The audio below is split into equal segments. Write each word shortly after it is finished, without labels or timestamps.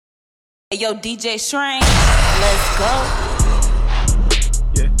Hey, yo, DJ Shrine, let's go.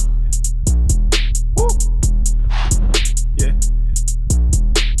 Yeah. Woo. Yeah.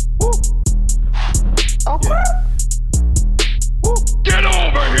 Woo. Okay. Yeah. Woo. Get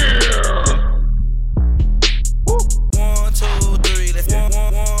over here. Woo. 1, 2, 3, let's go.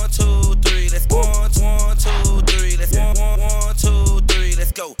 1, 2, 3, let's go. 1, 2, 3, let's go. 1, 2, 3,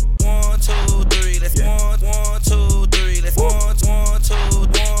 let's go. 1, 2, 3, let's go. 1, 2, 3, let's go. 1, 2,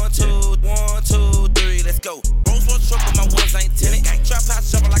 1, 2, 3, let's go. Rolls Royce truck with my ones ain't tenant. Trap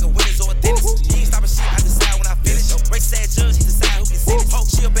house jumping like a winner's or a dentist. He ain't stopping shit, I decide when I finish. Race sad judge, he decide who can send it.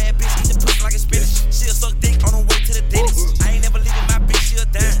 She a bad bitch, eat the pussy like a spinach. She'll suck dick on the way to the dentist. I ain't never leaving my bitch, she a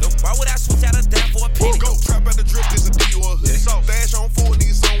dime. Why would I switch out a dime for a penny? Go trap at the drip, this a D or a hood. So dash on full,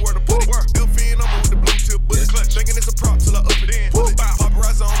 need somewhere to put it. F in number with the blue tip bullet. Thinking it's a prop till I up it in.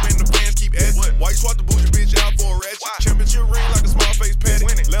 Paparazzi on me and the fans keep asking. Why you swap the bougie bitch out for a ratchet? Championship ring like a small face patty.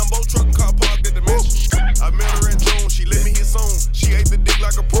 Lambo truck and car parked at the mansion. I met her in June, she let me hit soon. She ate the dick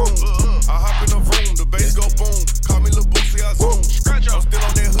like a prune. I hop in the room, the bass go boom. Call me Lil Boosie, I zoom. I'm still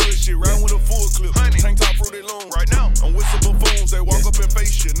on that hood shit, riding with a full clip. Tank top fruity loom. Right now, I'm with some buffoons, they walk up and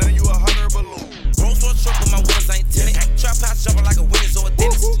face shit. Now you a hotter balloon. Rolls Royce truck with my ones ain't tenant. Trap house jumping like a winner's or a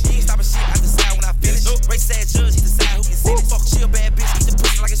dentist. He ain't stopping shit, I decide when I finish. Race sad judge, he decide who can send it. Fuck, she a bad bitch, eat the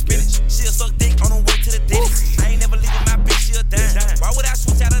pussy like a spinach. She'll suck dick on the way to the dentist. I ain't never leaving my bitch, she a dime. Why would I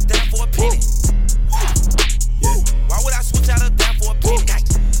switch out a dime for a penny? Why would I switch out a dime for a penny?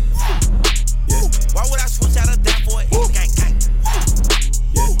 Why would I switch out a dime for a penny?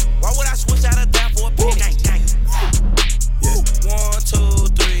 Why would I switch out a dime for a penny? 1, 2,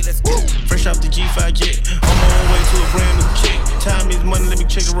 3, let's go. Fresh off the G5 jet, I'm on my way to a brand new kick. Time is money, let me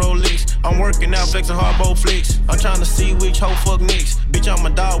check the Rolex. I'm working out, flexing hardball flicks. I'm trying to see which hoe fuck next. Bitch, I'm a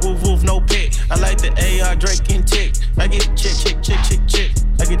dog, woof woof, no pet. I like the AR, Drake and Tick. I get the chick. I get the chick.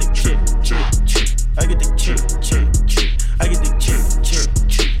 I get the chick. I get the chick. I get the chick.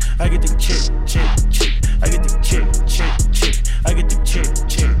 I get the chick. I get the chick.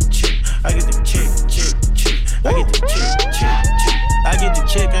 I get the chick. I get the chick. I get the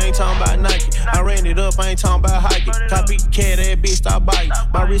chick, I ain't talking about Nike. I ran it up, I ain't talking about hiking. Copy cat, that bitch stop biting.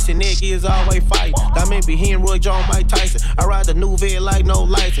 My wrist and neck is always fighting. I may be hitting Roy Jones, Mike Tyson. I ride the new vid like no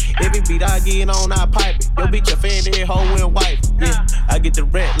license. Every beat I get on, I pipe it. Yo, bitch, a fan, that hoe and wife. Yeah, I get the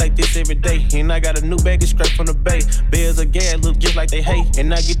rat like this every day. And I got a new bag of scratch from the bay. Bears of gas look just like they hate.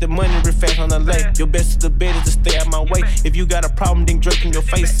 And I get the money real fast on the lake. Your best is the bet is to stay out my way. If you got a problem, then Drake in your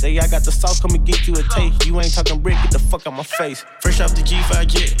face. Say I got the sauce, come and get you a taste. You ain't talking brick, get the fuck out my face. Fresh off the G5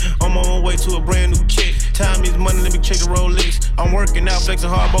 jet, I'm on my way to a brand new kick. Time is money, let me check the Rolex. I'm working out, flexing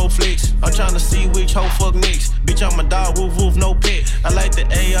hardball flicks. I'm trying to see which hoe fuck next. Bitch, I'm a dog, woof woof, no pet. I like the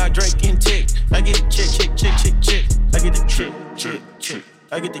AR, Drake and Tick. I get the chick. I get the chick. I get the chick.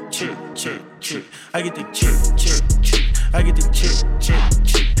 I get the chick. I get the chick. I get the chick.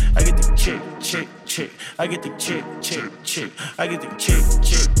 I get the chick. I get the chick.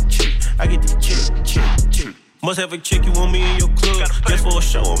 I get the chick. Must have a chick you want me in your club. Just for a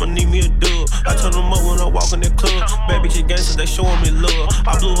show, I'ma need me a dub. I turn them up when I walk in that club. Bad bitches gangsters, they showing me love.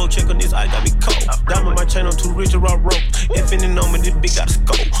 I blew a check on this, I got me cold. Diamond my chain, I'm too rich to rock rope. Infinite on me, this bitch got a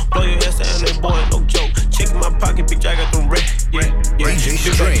scope. Blow your ass down, that boy, no joke. Check my pocket, bitch, I got them red. Yeah.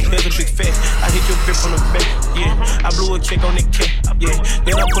 There's a big fat. I hit your grip on the back. Yeah, I blew a check on that cat. Yeah,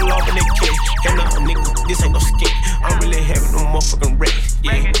 then I pull off in that cat. And now, nigga, this ain't no skate. I'm really having no motherfucking wreck.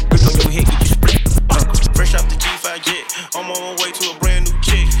 Yeah, grip on your head, get you split. Fresh off the G5 jet, I'm on my way to a brand new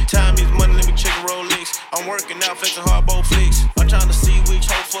chick. Time is money, let me check the Rolex. I'm working out, flexing hardball flicks. I'm trying to see which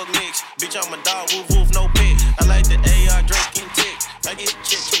hoe fuck next. Bitch, I'm a dog, woof woof, no pet. I like the AR, Drake and Tick. I get the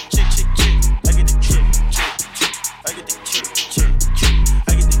chick. I get the chick. I get the chick. I get the chick.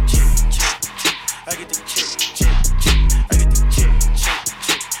 I get the chick. I get the chick. I get the chick.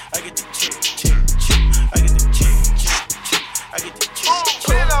 I get the chick. I get the chick.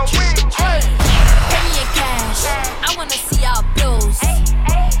 Pay me in cash. I wanna see y'all blues.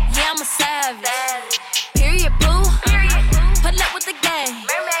 Yeah, I'm a savage. Period, boo. Pull up with the gang.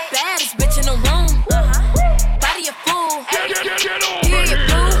 Baddest bitch in the room. Body a fool. Period,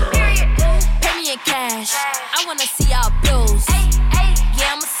 boo. Pay me in cash. I wanna see y'all blues.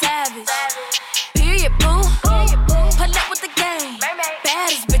 Yeah, I'm a savage. Period, boo. Pull up with the gang.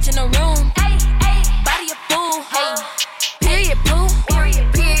 Baddest bitch in the room. Body a fool. Period, boo.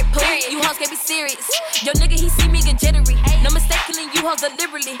 You hoes can't be serious. Yo, nigga, he see me get jittery. No mistake, killing you hoes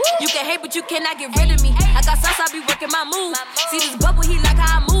deliberately. You can hate, but you cannot get rid of me. I got sauce, I be working my move. See this bubble, he like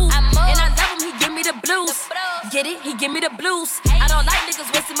how I move. And I love him, he give me the blues. Get it? He give me the blues. I don't like niggas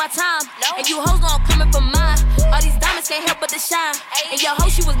wasting my time. And you hoes know I'm coming for mine. All these diamonds lights can't help but to shine. And your hoe,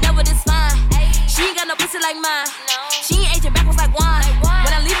 she was never this fine. She ain't got no pussy like mine. She ain't aging backwards like wine.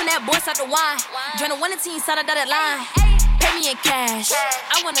 When I'm leaving that boy, start to whine. Join the 1 and 10, sign a dotted line. Pay me in cash.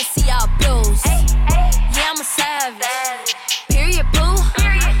 I wanna see y'all bills. Yeah, I'm a savage. Period, boo.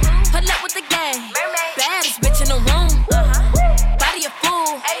 Pull up with the gang. Baddest bitch in the room. Body a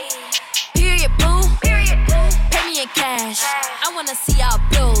fool. Period, boo. Pay me in cash. I wanna see y'all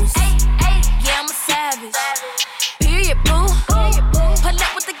bills. Yeah, I'm a savage. Period, boo. Pull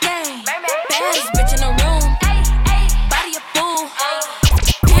up with the gang. Baddest bitch in the room. Body a fool.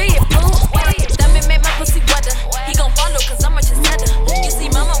 Period, boo. That man make my pussy wetter. He gon' follow cause I'm a trendsetter. You see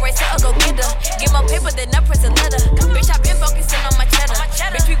mama race her, go get her. Get my paper, then I press a letter. Bitch, I been focusing on my cheddar.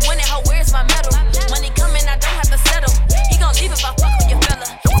 Bitch, we winning, how where's my medal? Money coming, I don't have to settle. He gon' leave if I fuck with your fella.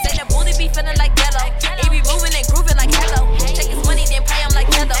 Say that booty be feeling like yellow. He be moving and grooving like hello. Take his money, then pay him like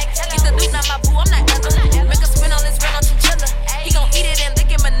yellow. Get the loot, not my boo, I'm not ever. Make a spin on this run on chinchilla. He gon' eat it and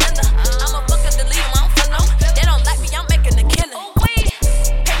lick it Manila. I'ma fuck him, delete him, I don't feel him. They don't like me, I'm making a killing.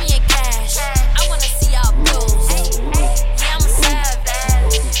 Pay me in cash. I wanna see y'all bills. Yeah, I'm a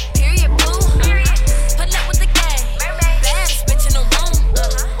savage. Period, boo. Pull up with the gang. Baddest bitch in the room.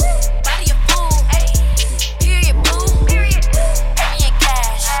 Body a fool. Period, boo. Pay me in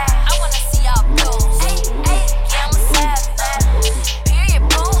cash. I wanna see y'all bills. Yeah, I'm a savage. Period,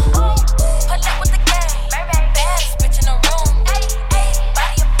 boo. Pull up with the gang. Baddest bitch in the room.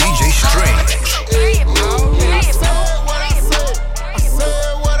 Body a fool. DJ Strange. Period, boo. Period, boo.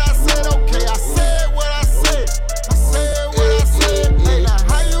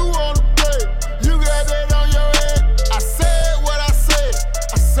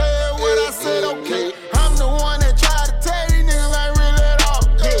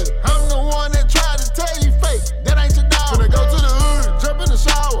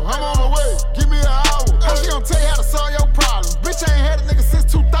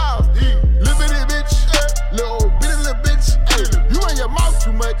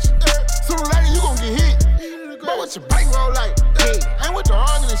 Your bankroll like, I ain't with the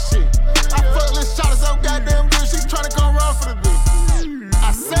arguing shit. I fuck little shot so goddamn good, she tryna come run for the bitch.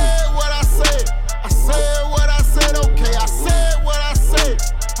 I said what I said, I said what I said, okay. I said what I said,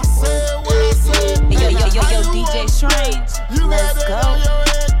 I said what I said. Yo, DJ Strange, let's go.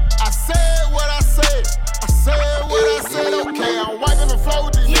 I said what I said, I said what I said, okay. I'm wiping the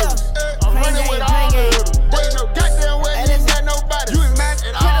floor with these niggas. I'm running with all the hitters. There ain't no goddamn way you ain't got nobody. You is not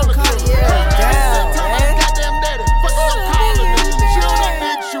at all the hitters.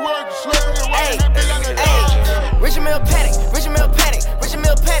 Richard Mill Paddock, Richard Mill Paddock, Richard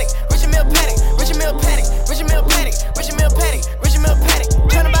Mill Paddock, Richard Mill Paddock, Richard Mill Paddock, Richard Mill Paddock, Richard Mill Paddock, Richard Mill Paddock.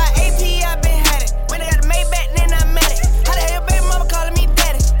 Tryna buy AP, I been had it. When I got the Maybach, then I met it. How the hell your baby mama calling me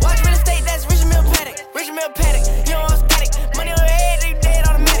daddy? Watch real estate, that's Richard Mill Paddock, Richard Mill Paddock. You don't want static, money on your head, they dead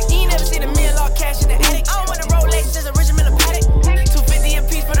automatic. You ain't never seen a million dollar cash in the attic. I don't want the Rolex, just a Richard Mill Paddock. 250 a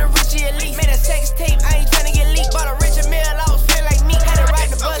piece for the Richie Elite. Made a sex tape, I ain't tryna get leaked. Bought a Richard Mill, I was feel like me. Had to ride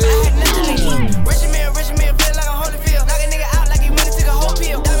the bus, I had nothing to eat. Richard Mill, feel like a Holyfield. Knock a nigga out like he went and took a whole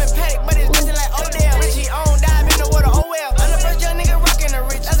pill. Diamond Paddock, but it's busy like Odell. Richie on, dive in the water, oh well. I'm the first young nigga rockin' the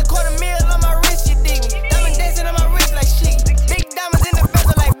rich. That's a $250,000 on my wrist, you dig me. Diamond dancing on my wrist like shit. Big diamonds in the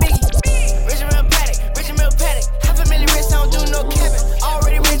bezel like Biggie. Richard Mill Paddock, Richard Mill Paddock. $500,000 rich, I don't do no capping.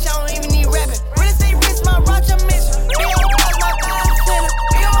 Already rich, I don't even need rapping. Real estate rich, my Roger mission. Big old house, my God, center.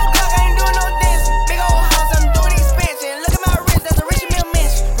 Big old clock, I ain't doing no dancing. Big old house, I'm doing expansion. Look at my wrist, that's a Richard Mill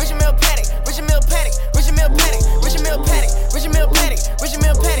mansion. Richard Mill Paddock, Richard Mill Paddock, Richard Mill Paddock, Richard Mill Paddock, Richard Mill Paddock, Richard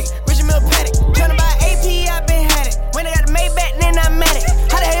Mill Paddock, Richard Mill Paddock. Tryna buy AP, I been had it. When I got the Maybach, then I met it.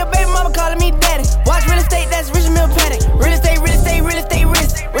 How the hell your baby mama calling me daddy? Watch real estate, that's Richard Mill Paddock. Real estate, real estate, real estate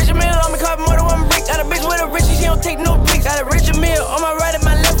risk. Richard Mill on me, carbon more than one brick. Got a bitch with a Richie, she don't take no pics. Got a Richard Mill on my right and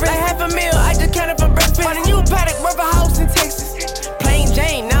my left wrist. Like $500,000, I just counted for breakfast. Bought a new Paddock, worth a house in Texas. Plain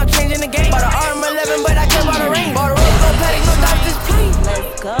Jane, now changing the game. Bought an RM11, but I kept on the ring. Bought a Rose Paddock, no stop this plane.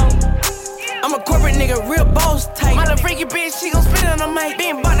 Let's go. I'm a corporate nigga, real boss type. My little freaky bitch, she gon' spit on the mic.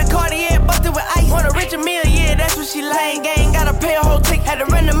 Been bought the Cartier, busted with ice. Want a Richard Mill, yeah, that's what she like. Gang, gotta pay a whole tick. Had to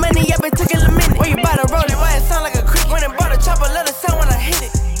run the money up, it took a little minute. Where you buy the Rollie, why it sound like a creek? When it bought a chopper, let it sound when I hit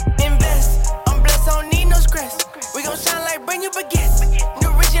it. Invest, I'm blessed, I don't need no stress. We gon' shine like brand new baguettes.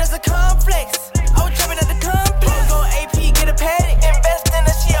 New Richie, that's a complex. I was jumping at the complex. Go AP, get a Paddock. Invest in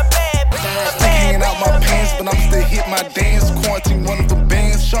her, she a bad bitch. Hanging out my pants, but I'm still hit my dance. Quarantine one of the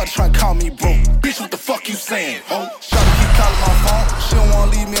bands. Shawty tryna call me broke. Bitch, what the fuck you saying? Oh, Shawty keep calling my phone. She don't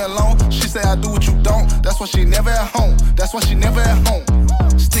wanna leave me alone. She say I do what you don't. That's why she never at home. That's why she never at home.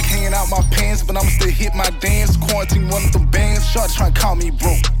 Stick hanging out my pants, but I'ma still hit my dance. Quarantine one of them bands. Shawty tryna call me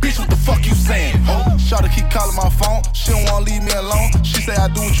broke. Bitch, what the fuck you saying? Oh, Shawty keep calling my phone. She don't wanna leave me alone. She say I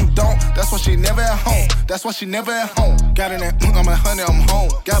do what you don't. That's why she never at home. That's why she never at home. Got in that, I'm like, honey, I'm home.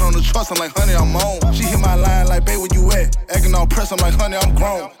 Got on the trust, I'm like, honey, I'm on. She hit my line like, babe, where you at? Acting all pressed, I'm like, honey, I'm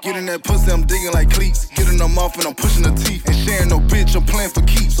grown. Get in that pussy, I'm digging like cleats. Getting them off and I'm pushing the teeth. Ain't sharing no bitch, I'm playing for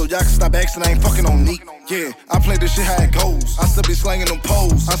keeps. So y'all can stop asking, I ain't fucking on neat. Yeah, I play this shit how it goes. I still be slanging them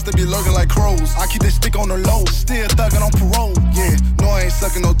poles. I still be lurking like crows. I keep this stick on the low. Still thugging on parole. Yeah, no, I ain't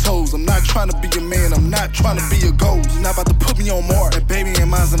sucking no toes. I'm not trying to be a man. I'm not trying to be a ghost. You're not about to put me on more. That baby ain't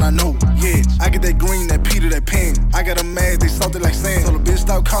mine and I know. Yeah, I get that green, that Peter, that pen. I got a mad, they salty like sand. So the bitch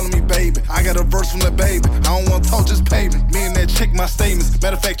stop calling me baby. I got a verse from the baby. I don't want to talk, just pay me. Me and that check my statements.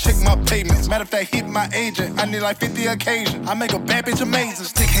 Matter of fact, check my payments. Matter of fact, hit my agent. I need like 50 occasions. I make a bad bitch amazing.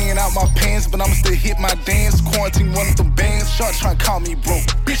 Stick hanging out my pants, but I'ma still hit my dance. Quarantine one of them bands. Shawty tryna call me broke.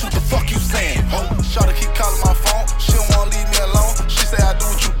 Bitch, what the fuck you saying? Oh, Shawty keep calling my phone. She don't wanna leave me alone. She say I do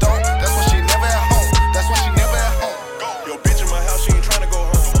what you don't. That's why she never at home. That's why she never at home. Yo, bitch in my house, she ain't tryna go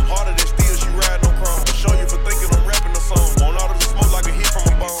home. I'm harder than steel, she ride no chrome. Show you for thinking I'm rapping the song. Want all of the smoke like a hit from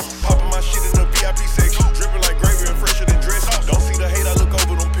a bone. Popping my shit in the VIP section. Dripping like gravy and fresher than dress. Don't see the hate, I look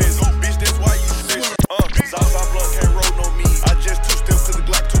over them pins. Bitch, that's why you snitch. Southside blunt can't roll no me. I just two steps cause the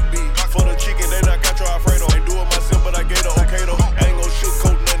Glock too big. For the chicken, they not got your Alfredo. Ain't do it myself, but I gave her okay though. I ain't gon'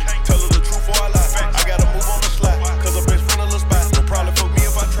 sugarcoat nothing. Tell her the truth or I lie. I gotta move on the slide. Cause her best friend a little spot. They'll probably fuck me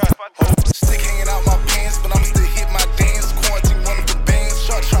if I try. Stick hanging out my pants, but I'ma still hit my dance. Quarantine one of the bands.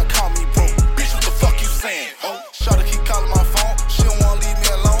 Shawty tryna call me broke. Bitch, what the fuck you saying? Oh, Shawty keep calling my phone. She don't wanna leave me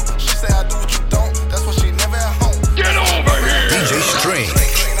alone. She say I do what you don't. That's why she never at home. Get over here! DJ String.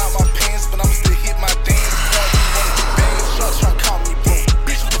 Stick hanging out my pants, but I'ma still hit my dance. Quarantine one of the bands. Shawty tryna call me broke.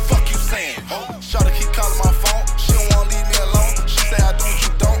 Bitch, what the fuck you saying? Oh, Shawty keep calling my phone. She don't wanna leave me alone. She say I do what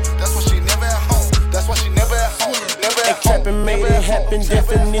you don't. That's why she never at home. That's why she never at home. Never at home. Trapping made it happen,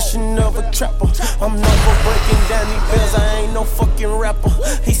 definition of a trapper. I'm never breaking down these bills, I ain't no fucking rapper.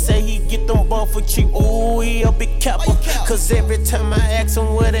 He say he get them bump for cheap, ooh, he a big capper. Cause every time I ask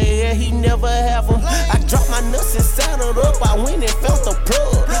him where they at, he never have them. I drop my nuts and saddled up, I went and felt the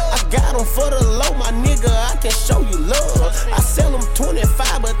plug. I got them for the low, my nigga, I can show you love. I sell them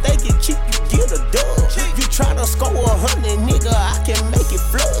 25, but they get cheap, you get a dub. You try to score 100, nigga, I can make it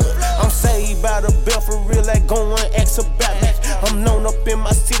flood. I'm saved by the bell for real, like going X about me. I'm known up in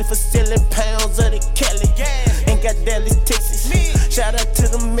my city for selling pounds of the Cali. Ain't got Dallas, Texas. Shout out to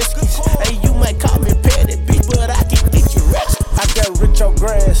the Mexicans. Hey, you might call me petty, bitch, but I can get you rich. I got rich on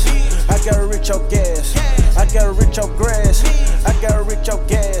grass. I got rich on gas. I got rich on grass. I got rich on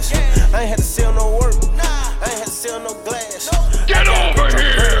gas. I ain't had to sell no work. I ain't had to sell no glass. Get over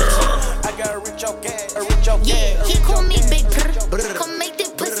here! I got rich on gas. Rich on Yeah, gas. he call me Big Purr. Come make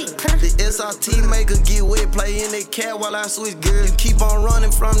that pussy purr. The SRT maker get wet, play in that cat while I switch gears. You keep on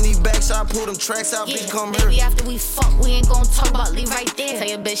running from these backs, I pull them tracks out, bitch, come here. Baby, after we fuck, we ain't gon' talk about leave right there. Tell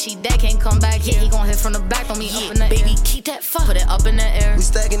your bitch she dead, can't come back. Yeah, he gon' hit from the back on me up in the baby, air. Keep that fuck, put it up in the air. We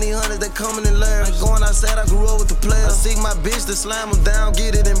stacking these hundreds, they coming in layers. Like going outside, I grew up with the players. I seek my bitch to slam them down,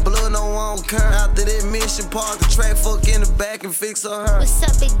 get it in blood, no one don't care. After that mission, park the track, fuck in the back and fix her hair. What's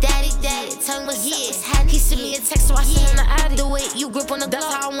up, big daddy? Tell me what's up, what's happening. He sent me a text, so I sent him the addy. The way you grip on the block,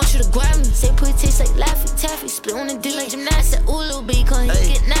 that's how I want you to grab me. Say put it taste like Laffy Taffy, split on the D like gymnastics. Said ooh, little B, cause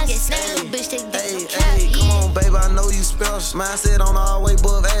he get nasty. Snap little bitch, they get Hey, come on, baby, I know you special. Mindset on all way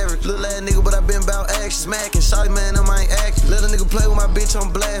above average. Little ass nigga, but I been about action. Smacking, shawty man, them I ain't acting. Let a nigga play with my bitch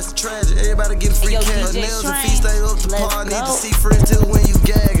on blast. Tragic, everybody get a free cash. Nails and feet stay up to par. Need to see friends till when you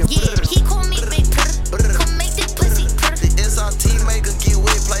gagging. Yeah, he call me Big Purr. Come make that pussy purr. The SRT maker get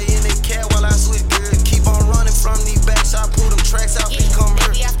wet, play in that cat while I switch gears. Keep on running from these backs, I pull them tracks out, bitch, come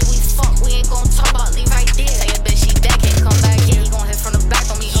here. Baby, after we fuck, we ain't gon' talk about leave right there. Tell your bitch she dead, can't come back. Yeah, he gon' hit from the back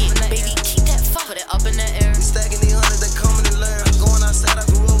on me up in the air. Baby, keep that fuck, put it up in the air. We stacking these hundreds, they coming in layers. Going outside, I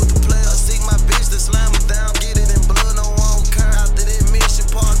grew up with the players. I seek my bitch to slam them down, get it in blood, no one don't care. After that mission,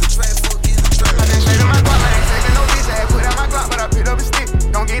 park the track, fuck in the track. I been straight on my guap, I ain't taking no bitch. I had put out my Glock, but I picked up a stick.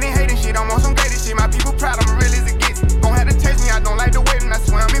 Don't get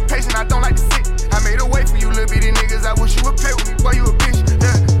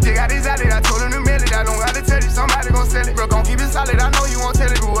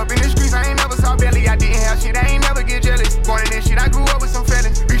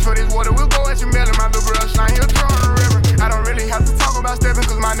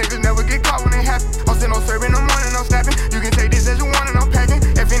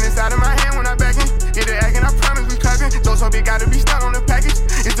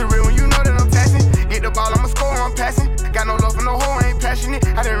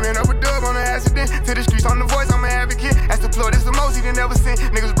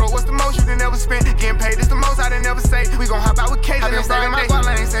case in them saving my guap,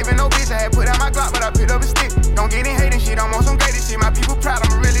 I ain't saving no bitch. I had put out my Glock, but I picked up a stick. Don't get in hating shit, I'm on some gated shit. My people proud,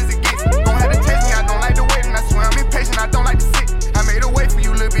 I'm real as it gets. Don't have to taste me, I don't like to wait, and I swear I'm impatient, I don't like to sit. I made a way for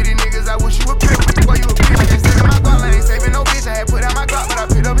you little bitty niggas, I wish you would pick. Boy, you a bitch, I ain't saving my guap, I ain't saving no bitch. I had put out my Glock, but I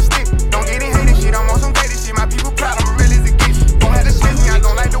picked up a stick. Don't get in hating shit, I'm on some gated shit. My people proud, I'm real as it gets. Don't have to taste me, I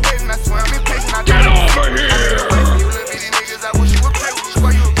don't like to wait, and I swear I'm impatient, I don't like to sit. I made a way for you little bitty niggas, I wish you would pick.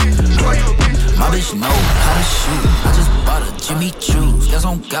 Boy, you a bitch, boy, you a bitch. My bitch know how to shoot. I just bought a Jimmy Choo's. That's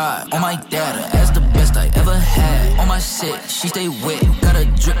on God, on my data. That's the best I ever had. On my shit, she stay wet. Got a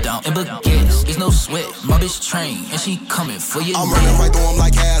drip down in baguettes. It's no sweat. My bitch trained and she coming for your I'm running right through them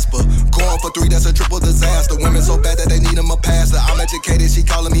like Casper. Going for 3, that's a triple disaster. Women so bad that they need him a pastor. I'm educated, she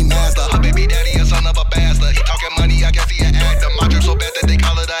calling me master. Her baby daddy a son of a bastard. He talking money, I guess he an actor. My drip so bad that they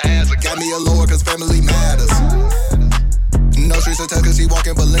call it a hazard. Got me a lower cause family matters. No streets in town cause she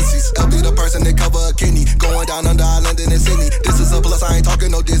walking Balenci's. LB the person that cover a kidney. Going down under Island in Sydney. This is a plus, I ain't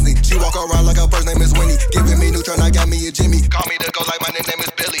talking no Disney. She walk around like her first name is Winnie. Giving me Neutron, I got me a Jimmy. Call me to go like my name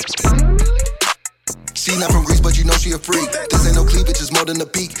is Billy. She not from Greece, but you know she a freak. This ain't no cleavage, it's more than a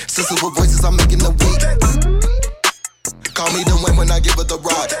peak. Sisters with voices, I'm making the weak. Call me the wind when I give her the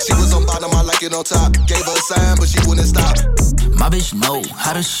rock. She was on bottom, I like it on top. Gave her a sign, but she wouldn't stop. My bitch know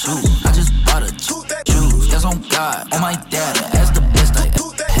how to shoot. I just bought a juice. That's on God, on my data. That's the best I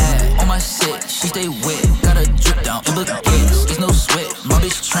ever had. On my shit, she stay wet. Got a drip down in baguettes. It's no sweat. My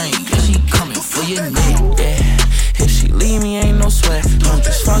bitch trained and she coming for your neck. Yeah, if she leave me, ain't no sweat. I'm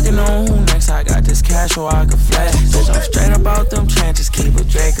just fucking on who next. I got this cash so I can flex. Bitch, I'm straight about them trenches. Keep a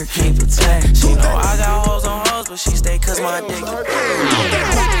Drake or keep a tech. She know I got hoes on hoes, but she stay cause my dick.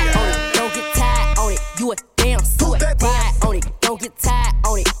 Ride on it, don't get tired on it. You a damn suit. Ride on it, don't get tired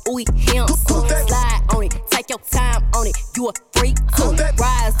on it. Ooh, him. Slide on it, take your time on it. You a freak too.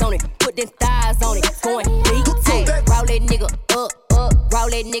 Rise on it, put them thighs on it. Going deep too. Roll that nigga up, up. Roll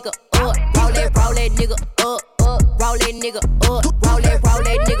that nigga up. Roll that nigga up, up. Roll that nigga up. Roll that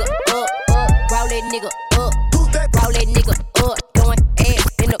nigga up, up. Roll that nigga up. Roll that nigga up. Going ass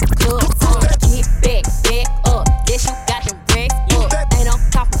in the club. Get back up. Yes, you got them racks up. Ain't no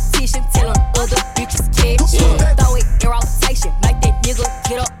competition. Tell them other bitches catch up. Throw it in rotation. Make that nigga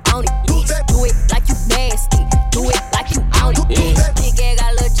get up on it. Do it like you nasty. Do it like you own it. Big ass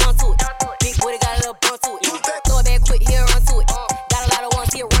got a little jump to it. Big booty got a little bump to it. Throw it back quick, here, run to it. Got a lot of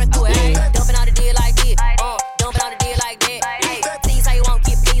ones here, run through it. Dumping on the deal like this. Dumping on the deal like that. Please how you want,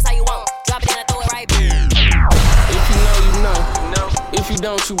 get please how you want. Drop it down and throw it right back. If you know, you know. If you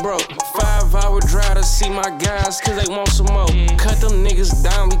don't, you broke. 5-hour drive to see my guys cause they want some more. Cut them niggas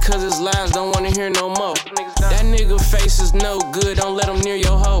down because his lies don't wanna hear no more. That nigga face is no good, don't let him near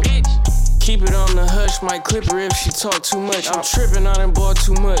your hoe. Keep it on the hush, might clip her if she talk too much. I'm tripping on and bought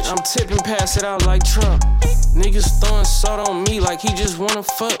too much. I'm tipping, pass it out like Trump. Niggas throwing salt on me like he just wanna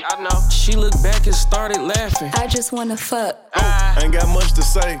fuck. I know. She looked back and started laughing. I just wanna fuck. Ain't got much to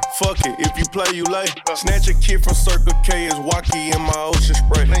say, fuck it, if you play, you lay. Snatch a kid from Circle K is wacky in my ocean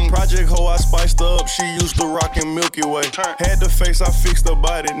spray. Project hoe, I spiced her up, she used to rockin' Milky Way. Had the face, I fixed her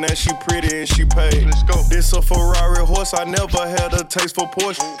body, now she pretty and she paid. Let's go. This a Ferrari horse, I never had a taste for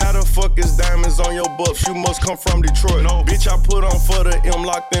Porsche. How the fuck is diamonds on your buff? You must come from Detroit. No. Bitch, I put on for the M,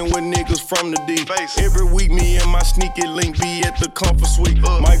 locked in with niggas from the D. Every week, me and my sneaky link be at the comfort suite.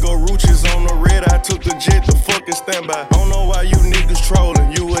 Michael Ruchis on the red, I took the jet to fucking standby. Don't know why you niggas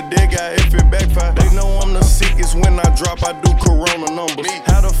trolling. You a dead guy if it backfire. They know I'm the sickest when I drop, I do Corona numbers.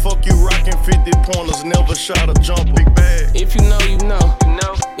 How the fuck you rockin' 50 pointers, never shot a jumper? Big bag. If you know, you know.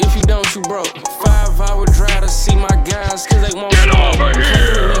 If you don't, you broke. 5-hour drive to see my guys cause they want some more. Cut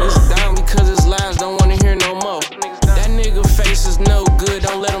them niggas down because his lies don't wanna hear no more. That nigga face is no good,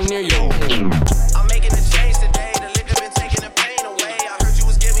 don't let him near you. I'm making a change today. The liquor been taking the pain away. I heard you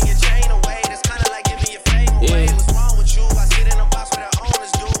was giving your chain away. That's kinda like giving your fame away. What's wrong with you? I sit in a box where the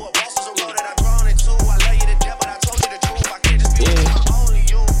owners do. A boss is a road that I've grown into. I love you to death, but I told you the truth. I can't just be only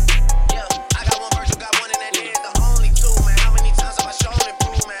you. Yeah, I got one verse, you got one, and that is the only two. Man, how many times have I shown and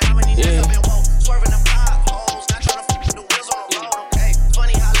proved?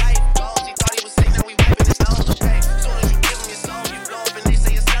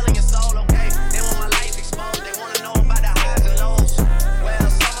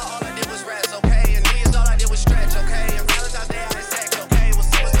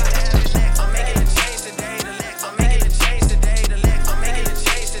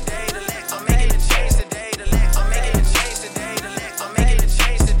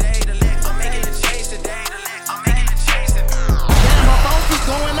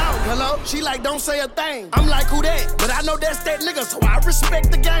 like, don't say a thing. I'm like, who that? But I know that's that nigga, so I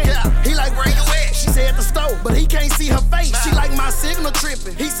respect the game. Yeah. He like, where you at? She said at the store, but he can't see her face. She like my signal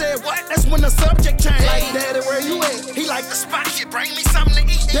tripping. He said, what? That's when the subject changed. Like, daddy, where you at? He like, the spot, shit, bring me something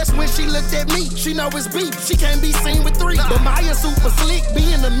to eat. That's when she looked at me. She know it's beef. She can't be seen with 3. But Maya super slick, be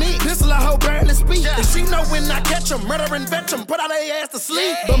in the mix. This a hoe barely speak. And she know when I catch them, murder and vet them, put out their ass to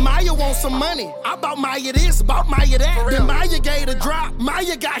sleep. But Maya want some money. I bought Maya this, bought Maya that. Then Maya gave a drop.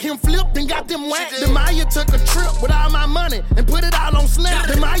 Maya got him flipped and got them whacked. Then Maya took a trip with all my money and put it all on Snap.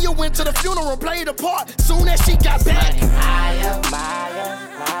 Then Maya went to the funeral, played a part. Soon as she got back. Maya,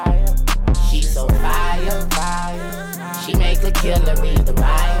 she so fire. She make a killer read the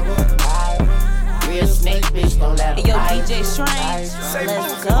Bible. Real snake bitch, don't let her bite. Yo, DJ Strange,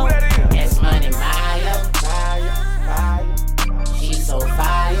 let's go. That's money, Maya. She so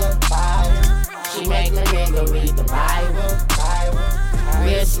fire. She make a nigga read the Bible.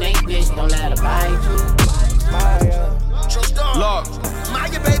 Real snake bitch, don't let her bite you. Look,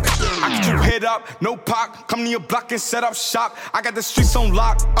 Maya, baby. I get you hit up, no pop. Come to your block and set up shop. I got the streets on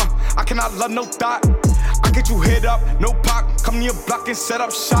lock. I cannot love no thought. I get you hit up, no pop. Come to your block and set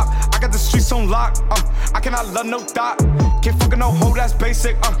up shop. I got the streets on lock. I cannot love no thought. Can't fucking no hoe, that's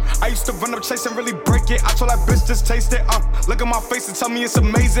basic. I used to run up chase and really break it. I told that bitch just taste it. Look at my face and tell me it's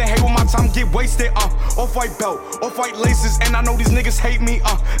amazing. Hey, when my time get wasted. Off-white belt, off-white laces, and I know these niggas hate me.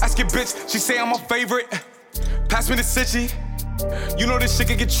 Ask your bitch, she say I'm a favorite. Pass me the citchy. You know this shit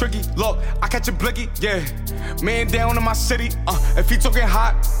can get tricky. Look, I catch a blicky, yeah. Man down in my city. If he talking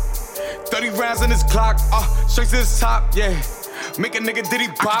hot, 30 rounds in his clock. Straight to his top, yeah. Make a nigga diddy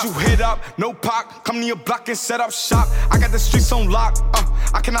bop. You hit up, no pop. Come to your block and set up shop. I got the streets on lock.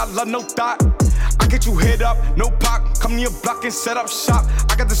 I cannot love no thought. I get you hit up, no pop. Come to your block and set up shop.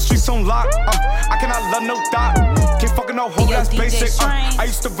 I got the streets on lock. I cannot love no thought. Can't fucking no hoe, that's basic. I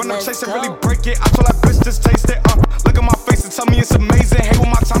used to run up chase and really break it. I told that bitch just taste it. Look at my face and tell me it's amazing. Hey, when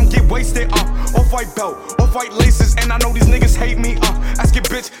my time get wasted. Off-white belt, off-white laces, and I know these niggas hate me. Ask your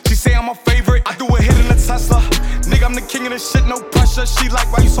bitch, she say I'm a favorite. I do a hit in a Tesla. Nigga, I'm the king of this shit, no pressure. She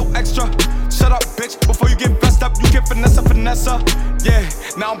like, why you so extra? Shut up, bitch. Before you get blessed up, you get finesse. Yeah,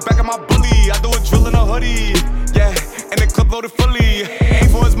 now I'm back at my bully. I do a drill in a hoodie. Yeah, and the clip loaded fully. Aim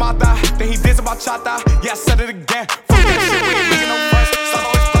for his mata, then he dance about chata. Yeah, I said it again. Fuck that shit, we ain't making no friends. Stop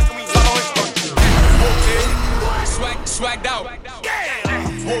always fucking me, stop always fucking. Swagged out.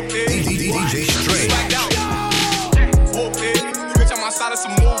 DJ Strange. Swagged out. Bitch, I'm outside of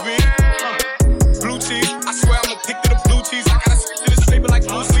some movie. Blue cheese, I swear I'm addicted to blue cheese. I gotta stick to this paper like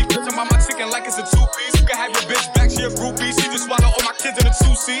blue sleep. Bitch, I'm on my chicken like it's a 2-piece. You can have your bitch back, she a groupie. She just swallow all my kids in a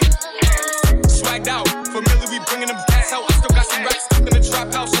 2-seat. Swagged out, familiar, we bringing them gas out. I still got some racks stuck in the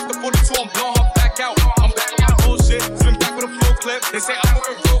trap house. Up the 42, I'm blowing her back out. I'm back on my bullshit, spin back with a full clip. They say I'm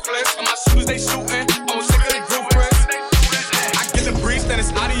moving ruthless, and my shooters they shooting. I'm sick of they group press. I get the breeze, then it's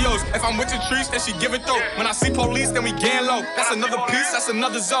adios. If I'm with your trees, then she give it though. When I see police, then we gang low. That's another piece, that's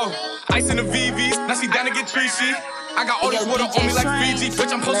another zone. Ice in the VVs, now she down to get treachy. I got all this water on me like Fiji.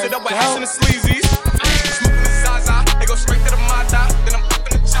 Bitch, I'm posted up with ass in the sleazies. Smoking the Zaza, they go straight to the Mata. Then I'm up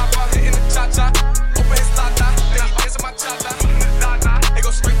in the chopper, hitting the cha-cha. Open his lata, then he dancing my cha-cha. They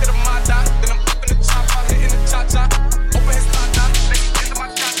go straight to the Mata. Then I'm up in the chopper, hitting the cha-cha. Open his lata, then he dancing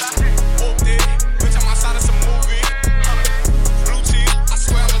my cha-cha. Whooped it, bitch, I'm outside of some movie. Blue cheese, I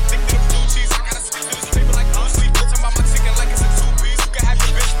swear I'm addicted to blue cheese. I gotta stick to this paper like blue sleep. Bitch, I'm on my chicken like it's a 2-piece. You can have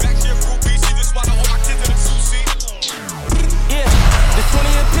your bitch back, she a groupie. She just swallow all my kids in a 2-seat. Yeah, the 20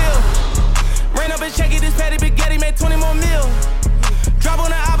 appeal. Rain up and check it, this patty spaghetti made 20 more mil. Drop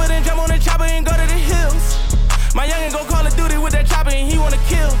on the oppa, then jump on the chopper and go to the hills. My youngin' go Call of Duty with that chopper and he wanna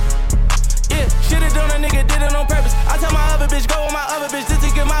kill. Yeah, shit it on a nigga, did it on purpose. I tell my other bitch, go with my other bitch, just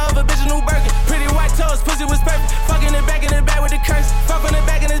to give my other bitch a new burger. Pretty white toes, pussy was perfect. Fucking it back in the back with the curse. Fuck on the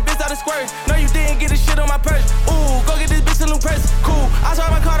back and this bitch out of squirt. No, you didn't get the shit on my purse. Ooh, go get this bitch a new purse. Cool, I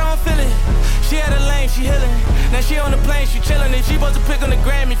saw my car, don't feel it. She had a lane, she healing. Now she on the plane, she chillin'. If she supposed to pick on the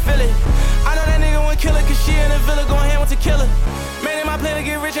Grammy, feel it. I know that nigga won't kill her, cause she in the villa going hand with the killer. Man, in my plan to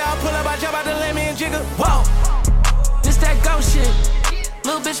get rich, I'll pull up, I jump out the lane, me and jigger. Whoa, this that ghost shit.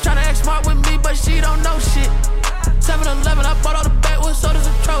 Little bitch tryna act smart with me, but she don't know shit. 7-Eleven, I bought all the backwoods sodas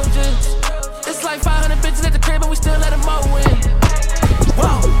and Trojans. It's like 500 bitches at the crib and we still let them mow in.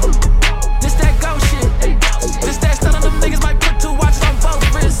 Whoa, this that ghost shit. This that stun of them niggas might put 2 watches on both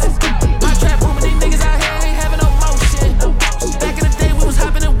wrists. My trap booming, these niggas out here ain't having no motion. Back in the day, we was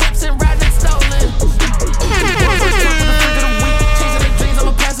hopping in whips and riding and stolen. Chasing their dreams,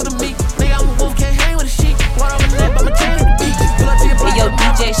 I'ma pass it to me. Nigga, I'm a wolf, can't hang with a sheep. Water on my lap, I'ma chain at the beat. Pull up to your block. Hey, yo,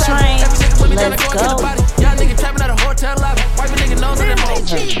 DJ Strange, let's go. Y'all niggas trapping at a hotel lobby.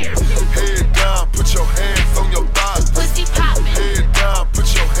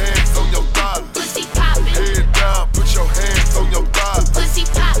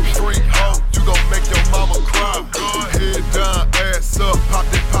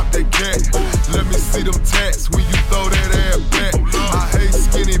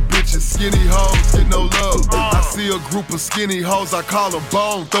 skinny hoes, I call them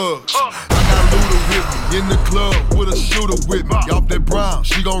bone thugs. I got Luda with me, in the club with a shooter with me. Off that brown,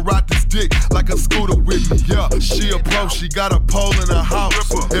 she gon' ride this dick like a scooter with me. Yeah, she a pro, she got a pole in her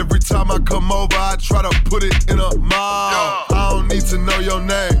house. Every time I come over, I try to put it in her mouth. I don't need to know your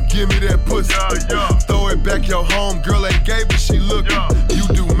name, give me that pussy. Throw it back, your home girl ain't gay, but she looking. You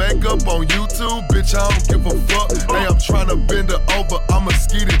do makeup on YouTube, bitch, I don't give a fuck. Hey, I'm tryna bend her over, I'ma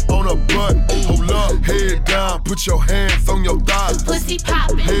skeet it on her butt. Hold up, head down, put your hands on your thighs. Pussy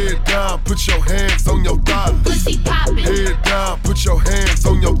poppin'. Head down, put your hands on your thighs. Pussy poppin'. Head down, put your hands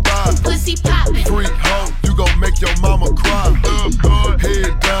on your thighs. Pussy poppin'. Freak hoe, you gon' make your mama cry.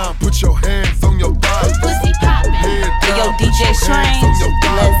 Head down, put your hands on your thighs. Pussy poppin'. Head down, Yo, put DJ your hands on your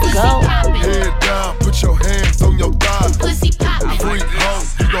thighs. Let's go. Head down, put your hands on your thighs. Pussy poppin'. Freak hoe,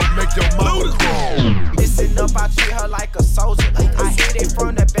 you gon' make your mama cry. Listen up, I treat her like a soldier. I hit it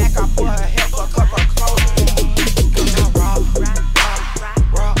from the back, I put her head for a cup of clothes.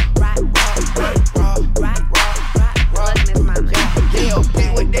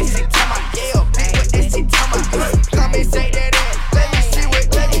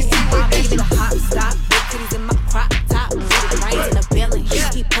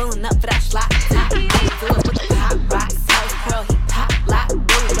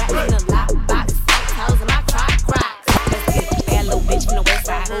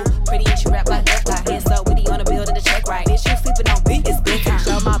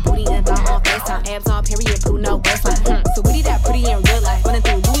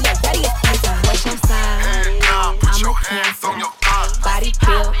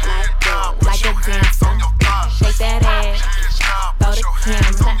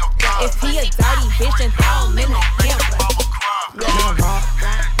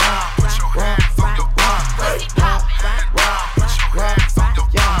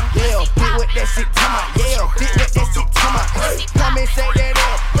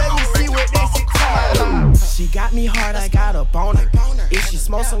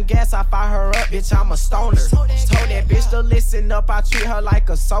 I treat her like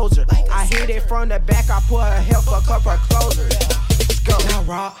a soldier. I hit it from the back, I put her head for a cup of closer. Let's go. Now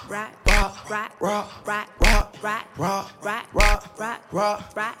rock, rock, rock, rock, rock, rock, rock, rock, rock, rock,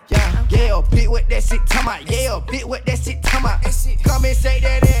 rock, rock, yeah. Yeah, bitch with that shit talking about. Yeah, bitch with that shit talking about. Come and say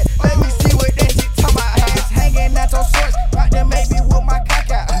that ass. Let me see what that shit talking about. Ass hanging out your shorts, right there maybe with my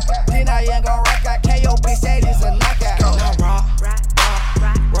cock out. Then I ain't gon' rock out. KO bitch, that is a knockout. Now rock, rock,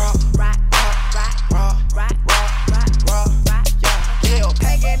 rock, rock, rock, rock, rock, rock, rock, rock.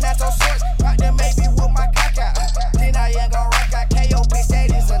 Hanging out your shorts, right there maybe with my cock out. Then I ain't gon' rock out. KO bitch, that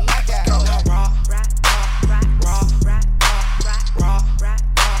is a knockout. Now rock, rock, rock, rock, rock, rock,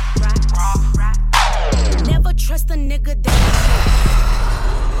 rock, rock, rock. Never trust a nigga that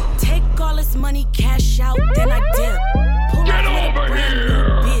take all his money, cash out, then I dip. Pull Get up over with a brand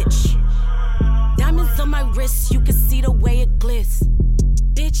here. new bitch. Diamonds on my wrist, you can see the way it glitz.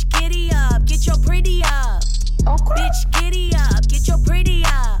 Bitch, giddy up, get your pretty up. Bitch, giddy up, get your pretty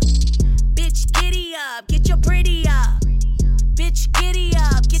up. Bitch, giddy up, get your pretty up. Bitch, giddy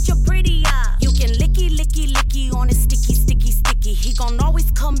up, get your pretty up. You can licky, licky, licky on his sticky, sticky, sticky. He gon'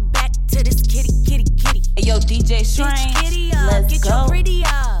 always come back to this kitty, kitty, kitty. Hey, yo, DJ Strange, bitch, giddy up, let's get go. your pretty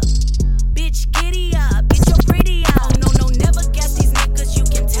up. Bitch, giddy up, get your pretty up. Oh, no, never guess these niggas. You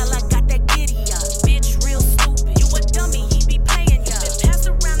can tell I got that giddy up. Bitch, real stupid. You a dummy, he be playing ya. Been passed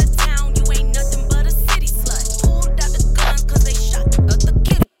around the town, you ain't nothing but a city slut. Pulled out the gun, cause they shot at the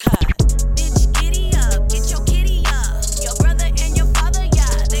kitty cut. Bitch, giddy up, get your giddy up. Your brother and your father,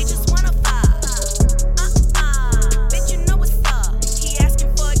 yeah, they just wanna fuck. Bitch, you know what's up. He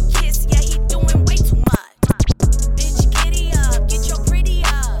asking for a kiss, yeah, he doing way too much. Bitch, giddy up, get your pretty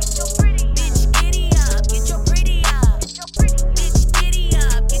up. Bitch, giddy up, get your pretty up. Bitch, giddy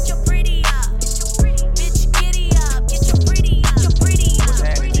up, get your pretty up. Bitch, giddy up, get your pretty up.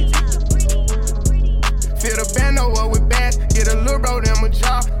 Fill the bando up with bass, get a little bro them a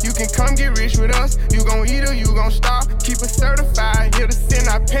job. You can come get rich with us, you gon' eat or you gon' starve. Keep it certified, here to sin,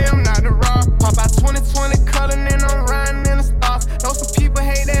 I pay them not to rob. Pop out 2020 color, and I'm riding in the stars. Know some people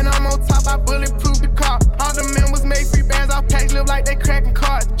hate that I'm on top, I bulletproof the car. All the members make free bands, all packs live like they cracking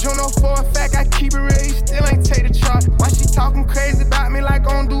cards. Juno for a fact, I keep it real, you still ain't take the charge. Why she talking crazy about me like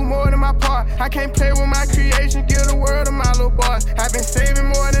I'm do more than my part? I can't play with my creation, give the world to my little boys. I've been saving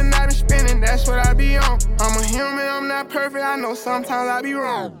more than I've been spending, that's what I be on. I'm a human, I'm not perfect, I know sometimes I be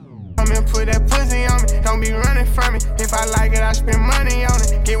wrong. Come and put that pussy on me, don't be running from me. If I like it, I spend money on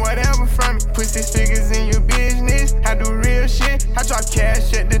it, get whatever from me. Put 6 figures in your business, I do real shit. I drop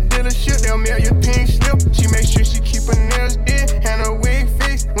cash at the dealership, they'll mail your pink slip. She make sure she keep her nails did and her wig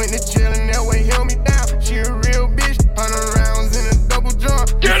fixed. Went to jail and that way held me down. She a real bitch, on the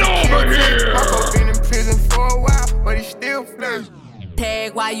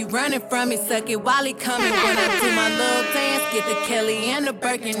you running from me? Suck it while he coming. When I do my little dance, get the Kelly and the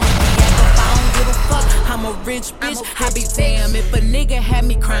Birkin. I don't give a fuck, I'm a rich bitch. I be damn if a nigga had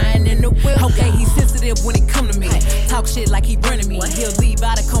me crying in the whip. Okay, he's sensitive when it come to me. Talk shit like he running me. He'll leave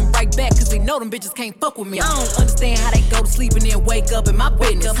out and come right back, cause he know them bitches can't fuck with me. I don't understand how they go to sleep and then wake up in my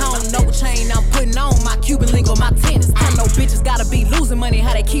business. I don't know what chain I'm putting on, my Cuban link or my tennis. I know bitches gotta be losing money,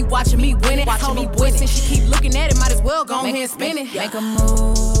 how they keep watching me win it. Watching me win it. She keep looking at it, might as well go ahead and spin it. Make a move,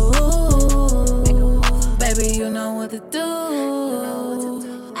 baby, you know what to do.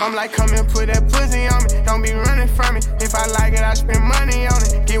 I'm like, come and put that pussy on me. Don't be running from me. If I like it, I spend money on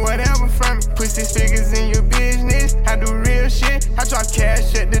it. Get whatever from me. Put 6 figures in your business. I do real shit. I drop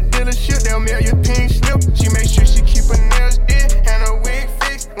cash at the dealership. They'll mail your pink slip. She make sure she keep her nails did and her wig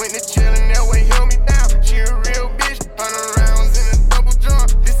fixed. Went to chillin' that way, held me down. She a real bitch. 100 rounds in a double drum.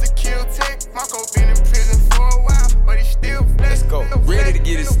 This a kill tech. Marco been in prison for a while, but he still flex. Let's go. Ready to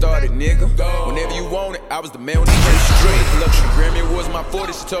get it started, nigga. Whenever you want it, I was the man with the straight. Luxury Grammy Awards my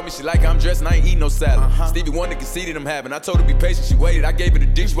 40. She told me she like how I'm dressed and I ain't eat no salad. Stevie Wonder conceded I'm having. I told her be patient, she waited. I gave her the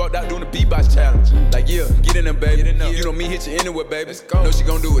dick, she walked out doing the beatbox challenge. Like, yeah, get in there, baby. You know me, hit you anywhere, baby. Know she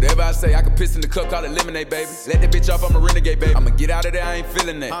gon' do whatever I say. I can piss in the cup, call it lemonade, baby. Let that bitch off, I'm a renegade, baby. I'ma get out of there, I ain't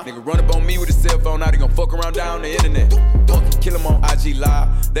feeling that. Nigga run up on me with a cell phone, now they gon' fuck around down the internet. Kill him on IG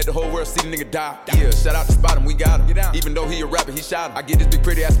Live, let the whole world see the nigga die. Yeah, shout out to Spot him, we got him. Even though he a rapper, he shot him. I get this big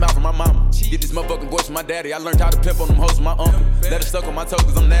pretty ass mouth from my mama. Get this motherfucking voice from my daddy. I learned how to pimp on them hoes from my uncle. Let her suck on my toes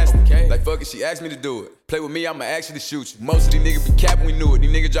cause I'm nasty. Like fuck it, she asked me to do it. Play with me, I'ma actually shoot you. Most of these niggas be capping, we knew it.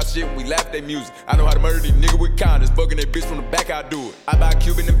 These niggas drop shit when we laugh at their music. I know how to murder these niggas with kindness. Fucking that bitch from the back, I do it. I buy a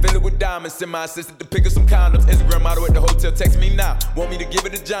Cuban and fill it with diamonds. Send my assistant to pick up some condoms. Instagram model at the hotel, text me now. Want me to give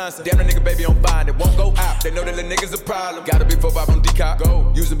it to Johnson. Damn, that nigga baby on fire, it won't go out. They know that the niggas a problem. Got a big 4-5 on D-Cop.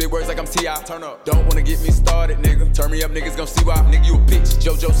 Go. Using big words like I'm T.I. Turn up. Don't wanna get me started, nigga. Turn me up, niggas gon' see why. Nigga, you a bitch.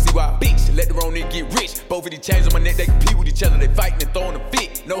 JoJo, see why. Bitch, let the wrong nigga get rich. Both of these chains on my neck, they compete with each other. They fighting and throwing a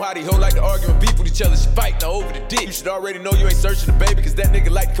fit. Know how these hoes like to argue and beef with each other. She fighting over the dick. You should already know you ain't searching the baby, cause that nigga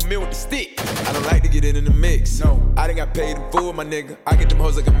like to come in with the stick. I don't like to get in the mix. No, I done got paid in full, my nigga. I get them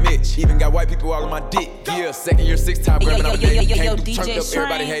hoes like a Mitch. Even got white people all on my dick. Yeah, second year, 6-time grabbing out a nigga. Came through, turned up,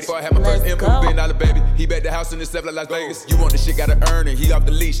 everybody hated. Before I had my first M, $1 billion baby. He bet the house in himself like Las Vegas. You want the shit, gotta earn it. He off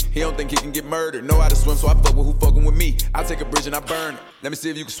the leash, he don't think he can get murdered. Know how to swim, so I fuck with who fucking with me. I take a bridge and I burn it. Let me see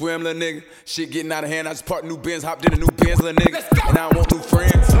if you can swim, little nigga. Shit getting out of hand, I just parked new Benz, hopped in a new Benz, little nigga. And I don't want new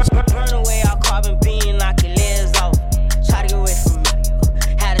friends. Run away, I'll carbon bean, knock your legs off. Try to get away from me,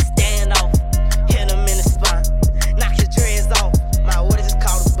 had to stand off. Hit him in the spine, knock his dreads off. My orders is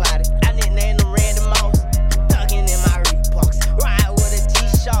called a body, I nicknamed them random mouse. Thuggin' in my Reeboks, ride with a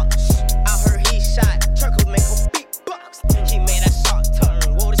G-Shock. I heard he shot, truck would make a big box. He made that shot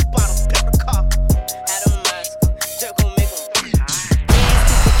turn, wore the spot on pep the car. Had him mask, jerk gon' make him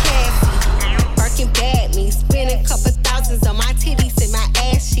Birkin bad me, spending couple thousands on my titties and my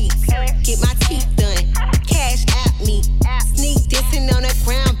ass cheeks. Get my teeth done, cash at me. Sneak dissing on the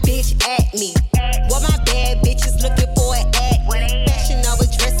ground, bitch at me. What my bad bitches looking for an act. Fashion over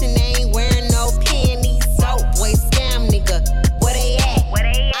dressing, they ain't wearing no panties. So boy, scam nigga, where they at?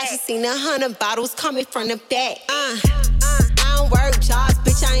 I just seen 100 bottles coming from the back. I don't work jobs,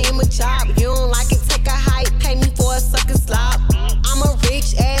 bitch, I am a job. You don't like it, take a hike, pay me for a sucker slop. I'm a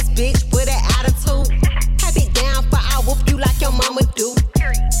rich ass bitch with an attitude. Pipe it down, but I whoop you like your mama do.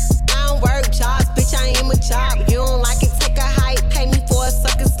 I don't work jobs, bitch, I am a job. You don't like it, take a hike, pay me for a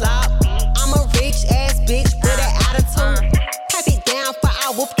sucker slop. I'm a rich ass bitch with an attitude. Pipe it down, but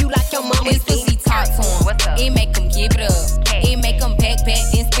I whoop you like your mama do. This pussy talk to him, it make him give it up. It make him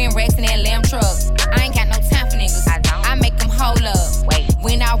backpack and spin racks in that lamb truck. I ain't got no time for niggas, I make them hold up.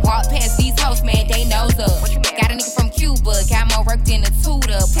 When I walk past these hoes, man, they nose up. Got a nigga from Cuba, got more work than a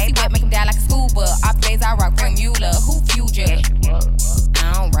tutor. Pussy wet, make him die like a scuba. Off days I rock from Mueller, who future?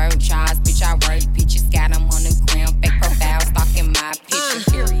 I don't work jobs, bitch, I work bitches. Got them on the ground, fake profile, stalking my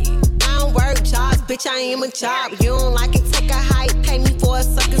picture, period. I don't work jobs, bitch, I am a job. You don't like it, take a hike, pay me for a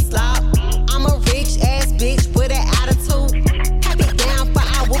sucker slop. I'm a rich ass bitch with an attitude. Pipe it down, but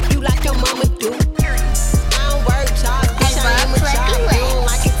I whoop you like your mama do. I don't work jobs, bitch, I am a job. You don't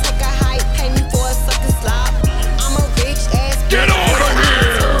like it, take a hike, pay me for a sucker slop. I'm a rich ass bitch. Get over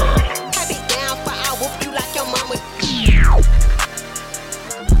here! Pipe it down, but I whoop you like your mama do.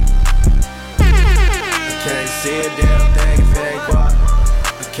 Can't see a damn thing if it ain't guap.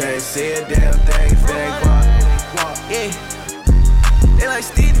 I can't see a damn thing if it ain't guap. Yeah, they like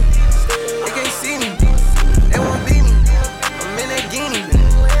Stevie, they can't see me, they wanna be me. I'm in that guinea,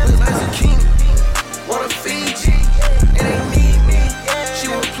 look like zucchini. Wanna feed you, it ain't need me. She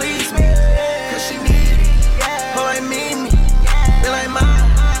won't please me, cause she need me. Her like me, they like mine.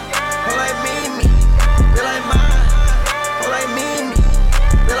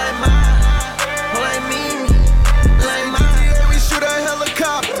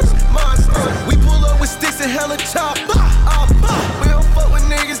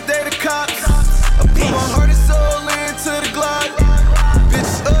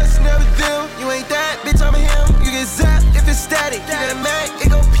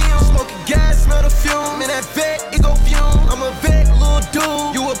 fume. In that vet, it go fume. I'm a vet, little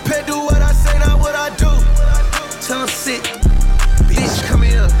dude. You a pet, do what I say, not what I do. Tell 'em sit. Bitch, come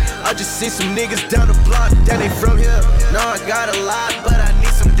here. I just see some niggas down the block, that they from here. No, I got a lot, but I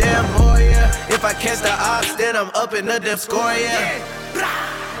need some damn more, yeah. If I catch the ops, then I'm up in the damn score, yeah.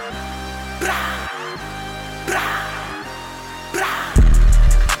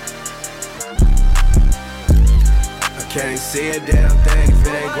 I can't see a damn thing if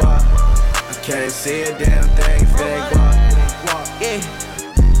it ain't guap. I can't see a damn thing if it ain't guap. Yeah,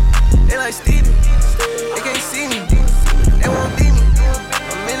 they like Stevie, they can't see me, they won't beat me.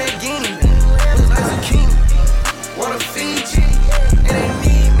 I'm in that guinea, looks like zucchini. Wanna feed you, it ain't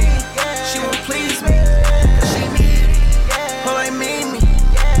need me. She won't please me, cause she need me. Her like me,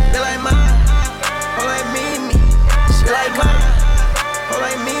 they like mine. Her like me, she like mine. Her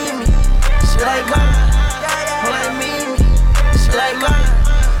like me, she like mine. Her like me, she like mine.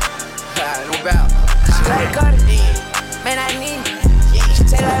 No doubt. She like Cardi, man I need it. She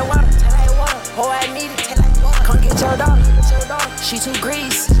taste like water, oh I need it. Come get your daughter, she too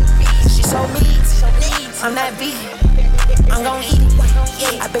greasy, she so mean. I'm not vegan, I'm gon' eat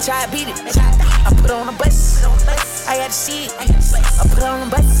it. I bet you I beat it. I put it on the bus, I gotta see it. I put it on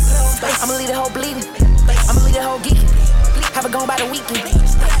the bus, I'ma leave the whole bleeding. I'ma leave the whole geeking. Have it gone by the weekend.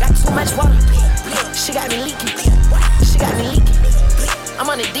 Got too much water, she got me leaking. She got me leaking. I'm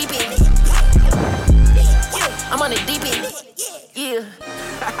on the deep end. I'm on the deep end. Yeah.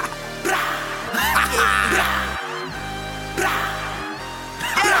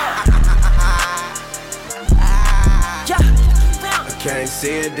 I can't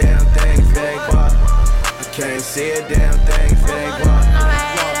see a damn thing if it ain't guap. I can't see a damn thing if it ain't guap.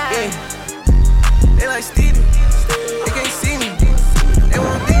 Yeah, they like Stevie, they can't see me, they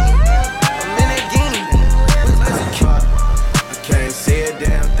won't beat me. I'm in that guinea, looks like zucchini. I can't see a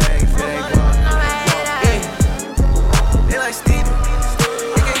damn thing if it ain't guap. Yeah, they like Stevie,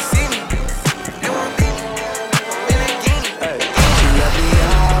 they can't see me, they won't beat me. I'm in that guinea. She let me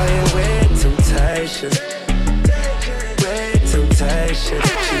out here with temptation.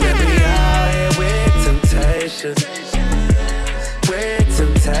 She let me out here with temptation. With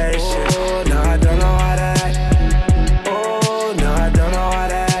temptation. Oh, no, I don't know how to act. Oh, no, I don't know how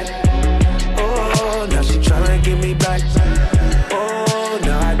to act. Oh, now she tryna get me back. Oh,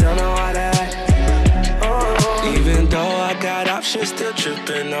 no, I don't know how to act. Oh, even though I got options, still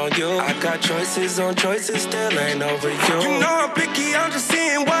tripping on you. I got choices on choices, still ain't over you. You know I'm picky, I'm just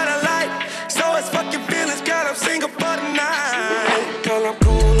seeing what I like. So it's fucking feelings, God, I'm single for the night. Girl, I'm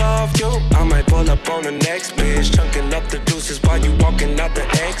cool off you. I might pull up on the next bitch, chunking up the deuces while you walking out the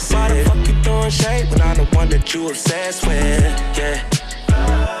exit. Why the fuck you throwing shade when I'm the one that you obsessed with? Yeah.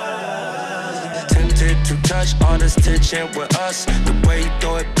 Tempted to touch all this tension with us. The way you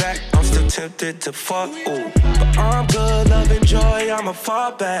throw it back, I'm still tempted to fuck. Ooh. But I'm good, love and joy, I'm a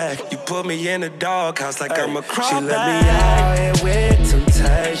fall back. You put me in a doghouse like I'm a crawlback. She let me out here with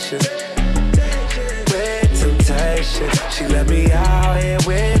temptation. She let me out here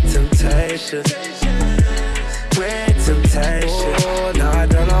with temptation. With temptation. Oh, no, I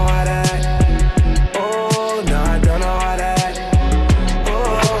don't know how to act. Oh, no, I don't know how to act.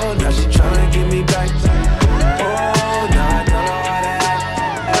 Oh, now she tryna get me back. Oh, no, I don't know how to act.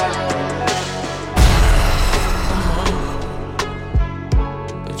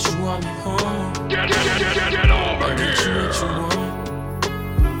 But you want me home. Get over here.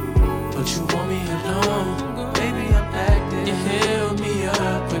 But you want me alone. You held me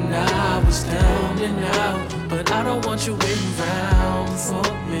up when I was down and out. But I don't want you waiting around for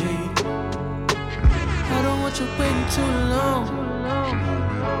me. I don't want you waiting too long.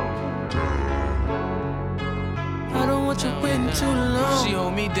 I don't want you waiting too long. She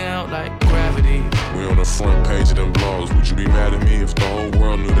hold me down like gravity. We on the front page of them blogs. Would you be mad at me if the whole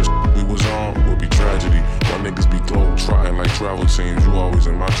world knew this we was on? Would be tragedy. My niggas be globe trotting like travel teams. You always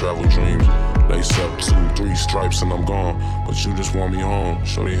in my travel dreams. Lace up 2, 3 stripes and I'm gone. But you just want me home.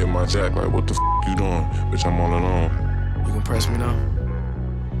 Shorty hit my jack like what the you doing? Bitch, I'm all alone. You gon' press me now?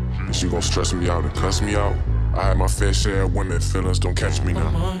 Is you gon' stress me out and cuss me out? I had my fair share of women, feelings don't catch me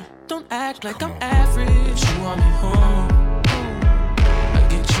now. Don't act like I'm average. You want me home. I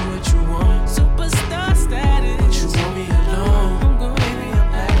get you what you want. Superstar status. But you want me alone. Baby,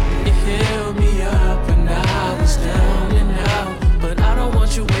 I'm acting. You held me up when I was down and out. But I don't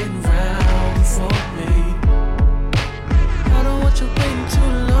want you waiting around for me. I don't want you waiting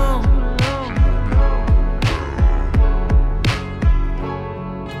too long.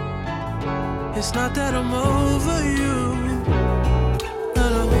 It's not that I'm over you,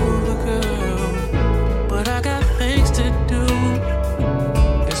 not over girl, but I got things to do.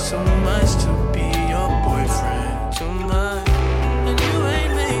 There's so much to be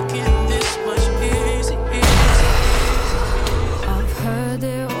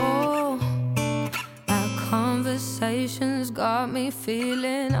me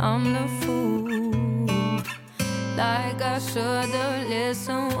feeling I'm the fool. Like I should've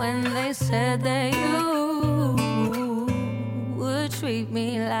listened when they said that you would treat me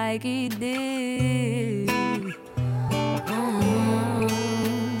like he did.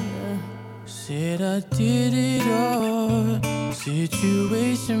 Said I did it all.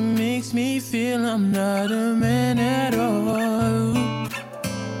 Situation makes me feel I'm not a man at all.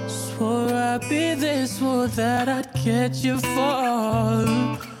 Swore I'd be there, swore that I'd catch you fall.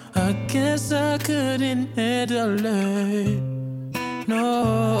 I guess I couldn't handle it, no.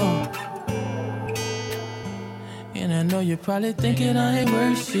 And I know you're probably thinking I ain't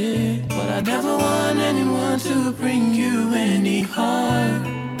worth shit, but I never want anyone to bring you any harm.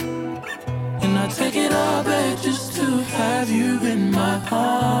 And I take it all back just to have you in my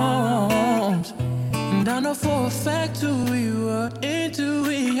arms. And I know for a fact who we were into,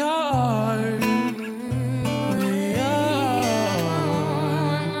 we are.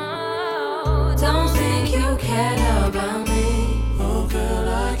 Don't think you care about me. Oh girl,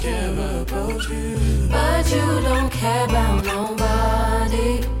 I care about you. But you don't care about nobody.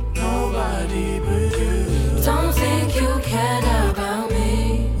 Nobody but you. Don't think you care about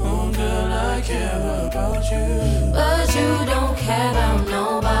me. Oh girl, I care about you. But you don't care about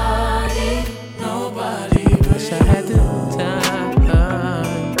nobody. Nobody but you. I had the time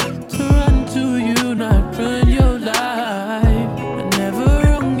to run to you, not run your life. I never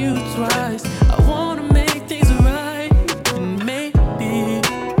wronged you twice. I wanna make things right, and maybe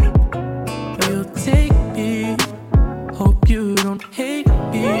you'll take me. Hope you don't hate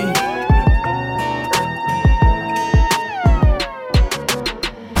me.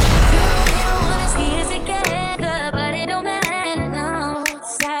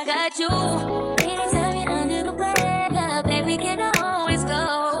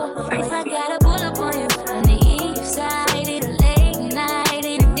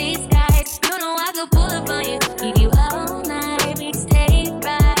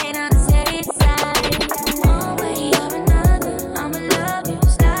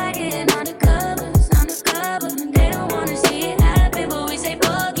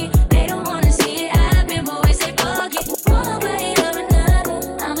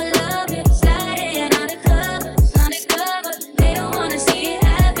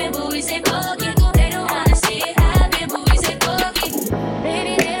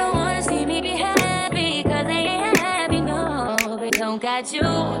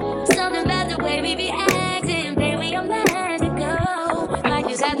 Something about the way we be acting, baby, don't let it go. Might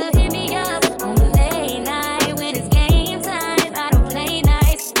just have to hit me up on the late night when it's game time. I don't play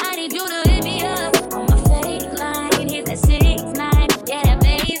nice. I need you to hit me up on my fake line. Hit that 6-9, yeah, that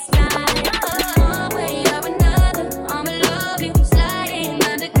baseline. One way or another, I'ma love you. Sliding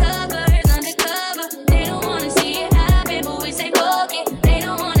undercover. They don't wanna see it happen, but we say fuck it. They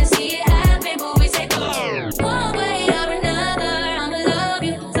don't wanna see it happen, but we say fuck it. One way or another, I'ma love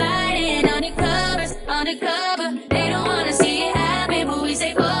you. Sliding undercover. They don't wanna see it happen, but we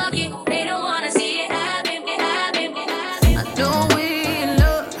say fuck it. They don't wanna see it happen, I know we in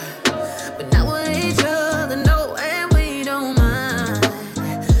love, but now we're each other, no, and we don't mind,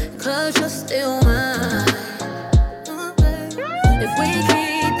 'cause you're still mine. If we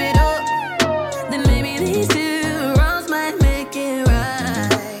keep it up, then maybe these 2 wrongs might make it right.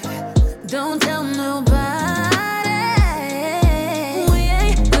 Don't tell nobody. We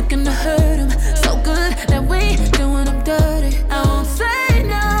ain't looking to hurt him, so good that we doing them dirty. I won't say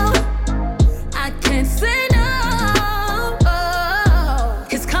no, I can't say no.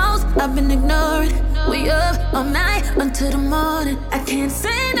 His calls I've been ignoring. We up all night until the morning. I can't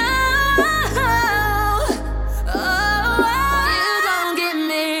say no. You don't get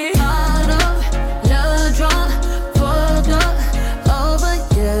me caught up, love drunk, fucked up over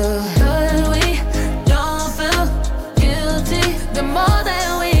you. But we don't feel guilty the more that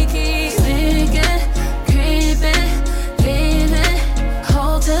we keep sneaking, creeping, leaving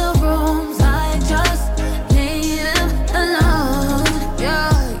hotel rooms. I just leave him alone.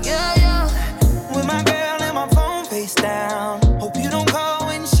 Yeah. With my girl and my phone face down. Hope you don't call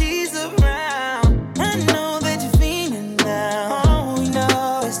when she's around. I know that you're feeling now. All we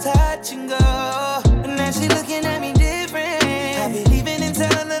know is touch and go. And now she looking at me different. I be leaving and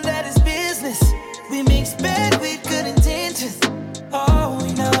telling her that it's business. We mix bad with good intentions. All we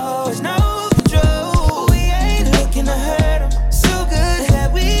know is no control. We ain't looking to hurt him. So good that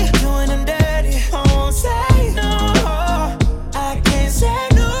we doing him dirty. I won't say no, I can't say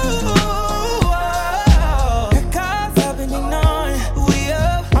no. The calls I've been ignoring. We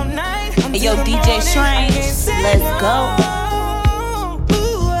up all night Hey, yo, until the DJ morning. Shrine, I can't say let's no. go.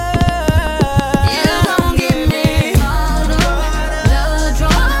 You don't get me caught up,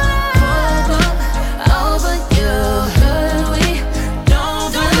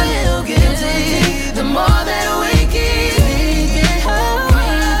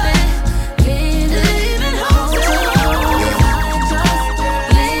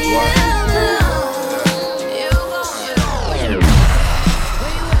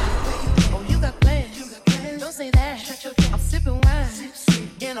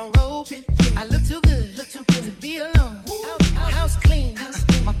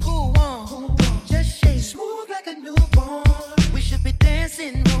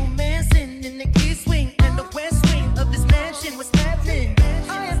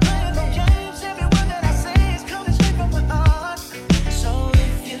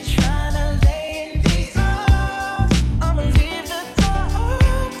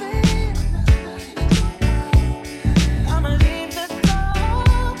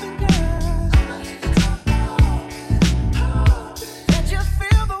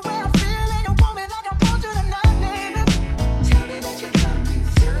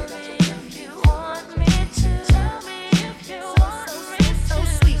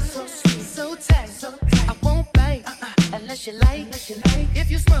 If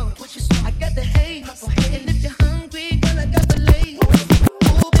you smoke, what you smoke? I got the haze. And if you're hungry, girl, I got the lace.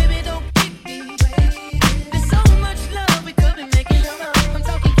 Ooh, baby, don't keep me waiting. There's so much love we could be making. I'm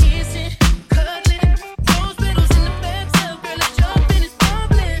talking kissing, cuddling, rose petals in the bathtub. Girl, let's jump in, it's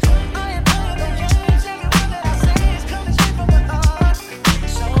bubbling. I am all the change. Everyone that I say is coming straight from my heart.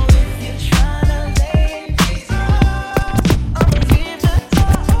 So if you're tryna lay it off, I'ma leave the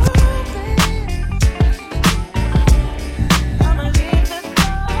door open. I'ma leave the door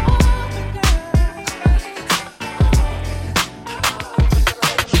open, girl.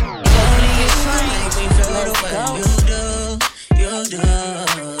 Only you make me feel the way you do.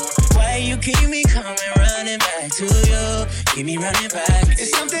 Why you keep me coming, running back to you? Keep me running back.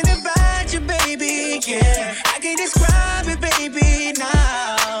 It's something about you, baby, yeah. I can't describe it, baby,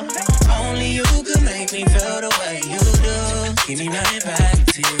 now. Only you can make me feel the way you do. Keep me running back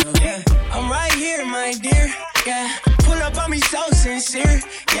to you, yeah. I'm right here, my dear, yeah. Pull up on me so sincere,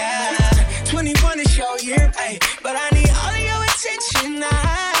 yeah. 21 to show year, ay, but I need all of your attention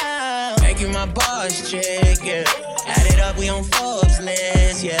now. Make you my boss chick, yeah. Add it up, we on Forbes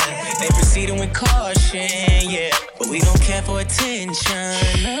list, yeah. They proceeding with caution, yeah. But we don't care for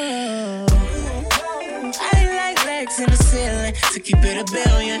attention, no. I like legs in the ceiling to keep it a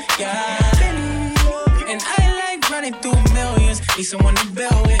billion, yeah. And I like running through millions. Need someone to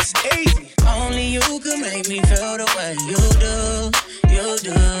build with, it's easy. Only you can make me feel the way you do, you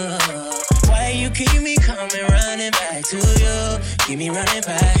do. Why you keep me coming, running back to you? Keep me running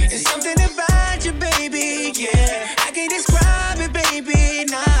back. It's something about you, baby, yeah. I can't describe it, baby,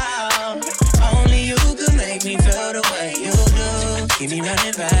 now. Only you can make me feel the way you do. Keep me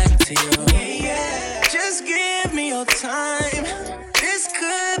running back to you, yeah. Just give me your time. This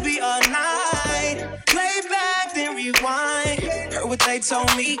could be all night. Play back, then rewind. Heard what they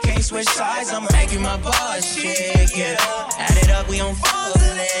told me, can't switch sides. I'm making my boss chick, yeah. Add it up, we on Forbes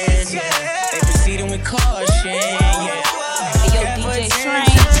list, yeah. They proceeding with caution, yeah. Hey, yo, DJ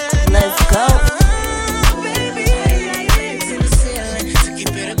Strange, let's go.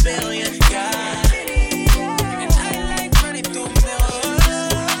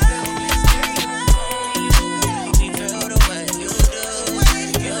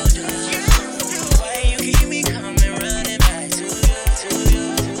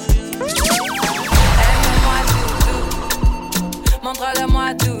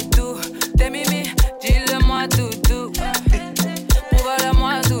 Montre-le-moi toutou, t'es mimi, dis-le-moi toutou.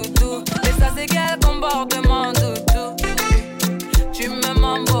 Prouve-le-moi toutou, et ça c'est quel comportement toutou. Tu me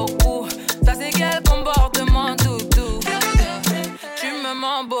mens beaucoup, ça c'est quel comportement toutou. Tu me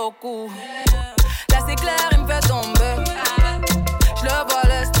mens beaucoup, là c'est clair il me fait tomber. Je le vois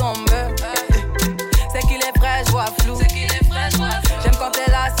laisse tomber. C'est qu'il est frais, je vois flou. J'aime quand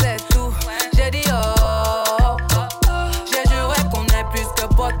t'es là c'est tout. J'ai dit oh. J'ai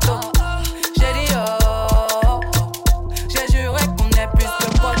dit oh, j'ai juré qu'on est plus que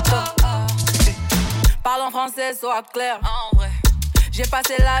potos. Parle en français, sois clair. En vrai, j'ai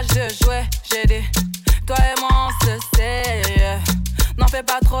passé l'âge de jouer. J'ai dit, toi et moi on se sait. N'en fais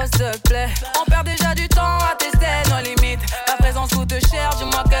pas trop, s'il te plaît. On perd déjà du temps à tester nos limites. Ta présence coûte cher,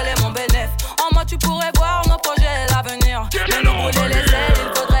 dis-moi quel est mon bénéfice. En moi tu pourrais voir nos projets et l'avenir. Mais nous brûler les ailes,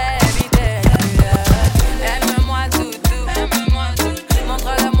 il faudrait éviter. Aime-moi toutou, aime-moi toutou.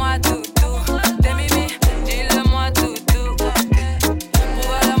 Montre-le-moi toutou, t'es mimi, dis-le-moi toutou.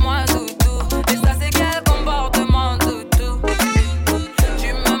 Prouve-le-moi toutou, et ça c'est quel comportement toutou.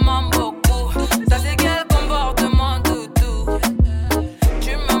 Tu me mens beaucoup, ça c'est quel comportement toutou.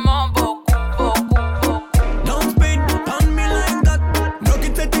 Tu me mens beaucoup, beaucoup, beaucoup. Don't spit on me like that. Rock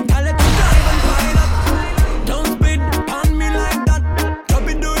it, set it, I let you drive and pilot. Don't spit on me like that. Drop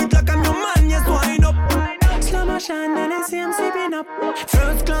it, do it like I'm your man, yes, wind up. Slow motion, and I see I'm sipping up.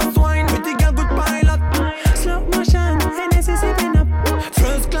 First class wine, pretty girl, good pilot. Slow motion, and I see sipping up.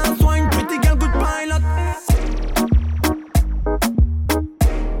 First class wine, pretty girl, good pilot.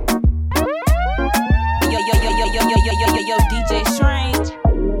 Yo, DJ Strange.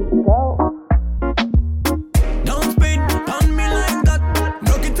 Don't spit on me like that.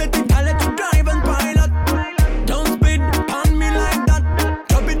 Rock it, set it, I let you drive and pilot. Don't spit on me like that.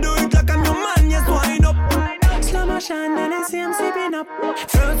 Drop it, do it like I'm your man, yes, wind up. Slow motion, and I see I'm sipping up.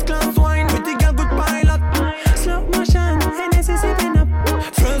 First class wine.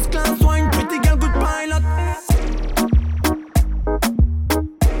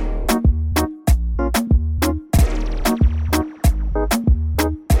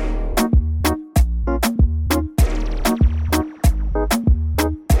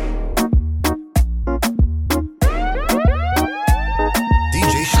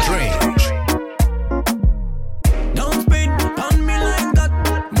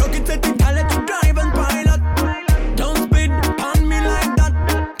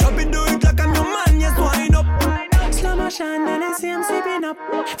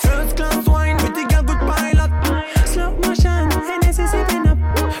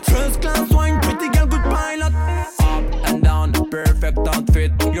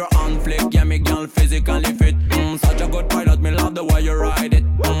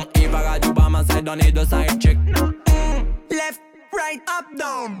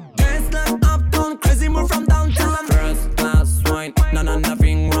 Dress like uptown, crazy move from downtown. First class wine,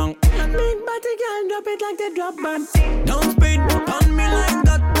 nothing wrong. Big body girl, drop it like they drop band. Don't speed on me like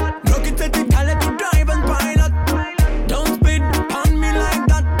that. Rock it at the galley to drive and pilot. Don't speed on me like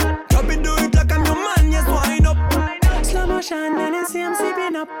that. Drop it, do it like I'm your man, yes, wind up. Slow motion, and you see I'm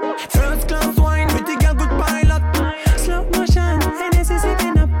sipping up. First class wine, pretty girl, good pilot. Slow motion, and you see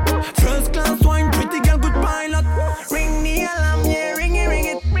sipping up. First class wine, pretty girl, good pilot. Ring the alarm, yeah, ring it.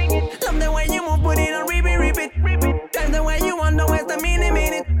 Love the way you move, put it on repeat. Tell the way you want, don't waste a minute.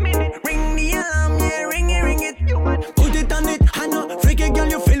 Ring the alarm, yeah, ring it. Put it on it, I know. Freaky girl,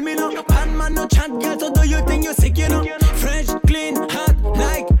 you feel me now. Bad man, no chat girl, so do you think you're sick, you know? Fresh, clean, hot,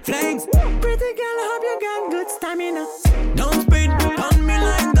 like flames. Pretty girl, I hope you got good stamina. Don't speed on me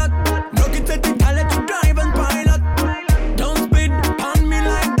like that. Rock it at the galley to drive and pilot. Don't speed on me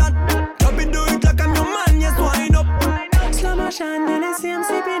like that. Drop it, do it like I'm your man, yes, wind up. Slow motion, and I see I'm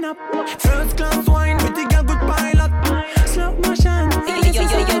sipping up. First class wine, pretty girl, good pilot. Slow motion, and I see I'm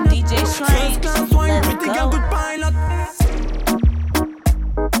sipping up. DJ Shrine. First class wine, pretty girl, good pilot.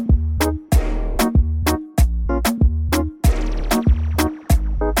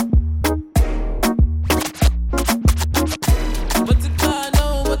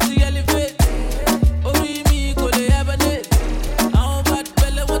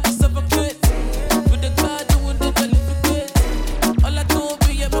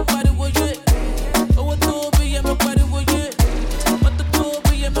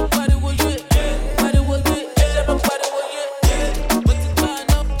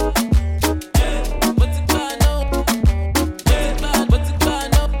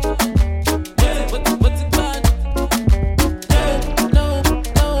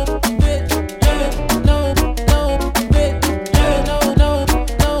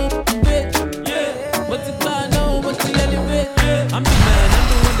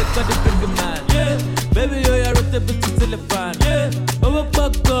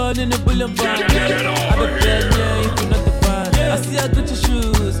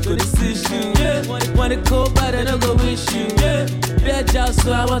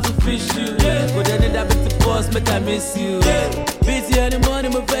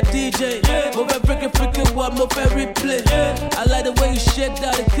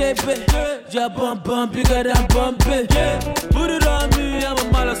 Bigger than bumping. Put it on me, I'm a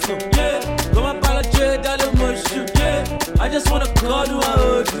malasso. Come on, apologize, darling, motion. I just wanna call you, I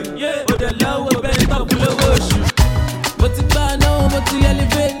hold you. But the love will bend up, will wash you. But it's bad now, but to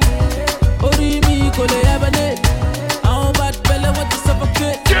elevate. Ori me, call it Ebenet. I'm bad, Bella, want to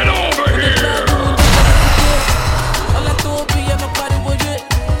suffocate. Get over here! All I told me, I'm a party with it.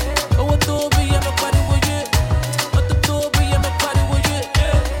 Oh, I told me, I'm a party with it. What the told me, I'm a party with it.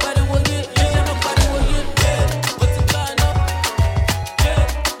 Party with it.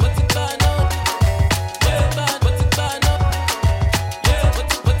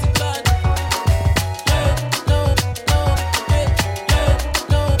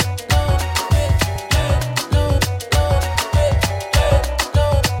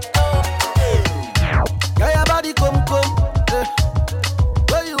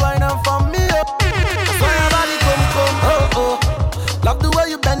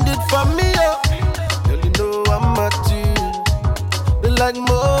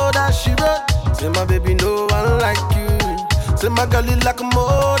 My girl is like a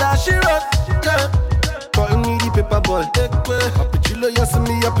more that she wrote, yeah. Calling me the paper boy. Happy chilo, you see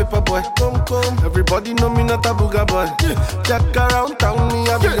me a paper boy. Come, everybody know me not a booger boy. Jack around town, me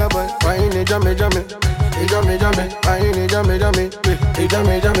a bigger boy. Why ain't it jammy? Why ain't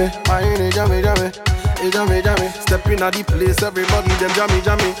it jammy? Stepping at the place, everybody them jammy.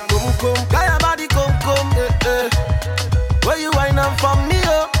 Come, guy your body come, Where you whine up for me,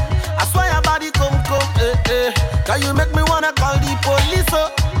 oh? I swear your body come, Can you make me wanna call the police, oh?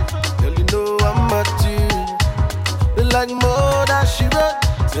 Girl, you know I'm at you. You like more than she wrote.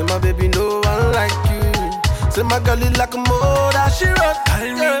 Say my baby, no one like you. Say my girl is like more that she wrote. Call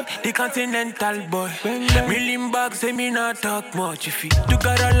me the continental boy. Million bucks, say me not talk much. If you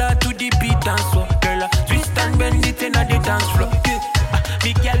got a lot to the beat and so, girl, twist and bend it in the dance floor.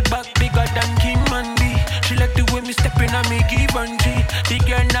 Big girl back bigger than Kim and B. She like the way me stepping on me give and G. The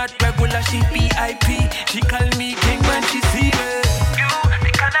girl not regular, she VIP. She call me king when she see me. You, the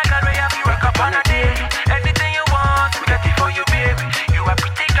kind of girl where you have to work up on a day. Anything you want, we got it for you, baby. You a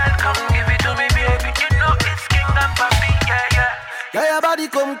pretty girl, come give it to me, baby. You know it's king and papi, yeah. Yeah, your body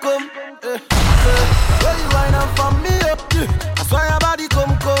come, Where you wind up for me, I swear your body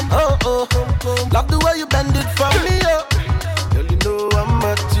come, oh. Love the way you bend it for me, Girl, you know I'm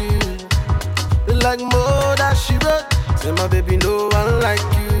at you. like more that she wrote. Say my baby, no one like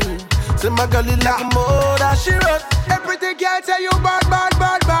you. Say my girl, you like more that she wrote. Everything girl say you bad, bad,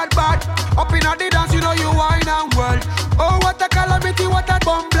 bad, bad, bad. Up in the dance, you know you wine and world. Oh, what a calamity, what a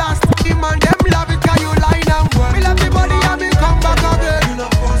bomb blast. The man them love it, cause you line and world. Me love the body and me come back again.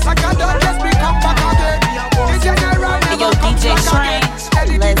 Like I don't just me come back again. The general never comes DJ back again.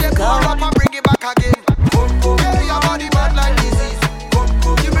 Shrine, let's go. Pull up and bring it back again. Yeah, your body bad like disease.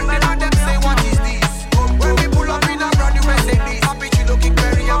 You make the man them say what is this? When we pull up in a brand new Mercedes, I bet you looking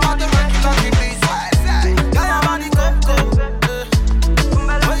very about the man you looking this. Got your body come.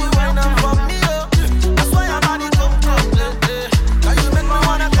 When you wind up for me, I swear your body come. Now you make me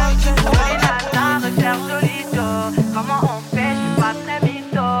wanna call you. Recherche Jolito. Comment on fait? Je suis pas très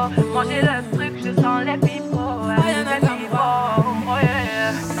mytho. Manger le truc, je sens les pipeaux. Oh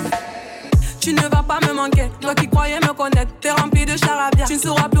yeah. Tu ne vas pas me manquer, toi qui croyais me connaître. T'es rempli de charabia, tu ne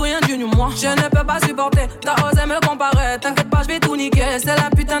sauras plus rien du moi. Je ne peux pas supporter, t'as osé me comparer. T'inquiète pas, je vais tout niquer, c'est la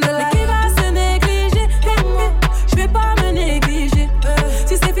putain de la. Mais qui va se négliger? Je vais pas me négliger.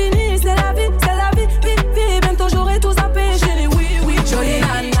 Si c'est fini, c'est la vie, vie. Bientôt j'aurai tout zappé, chérie, oui. Jolie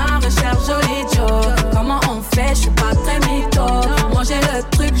nana, recherche joli Joe. Comment on fait? Je suis pas très mytho. Manger le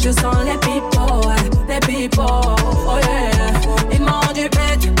truc, je sens les pipeaux, oh yeah. Ils m'ont rendu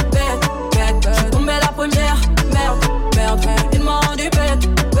bête. J'suis tombé la première, merde. Ils m'ont rendu bête.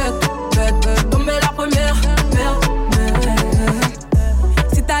 Tombé la première, merde.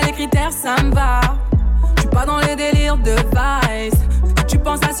 Si t'as les critères, ça me va. J'suis pas dans les délires de vice. Tu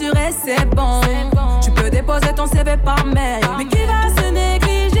penses assurer, c'est bon. Tu peux déposer ton CV par mail. Mais qui va se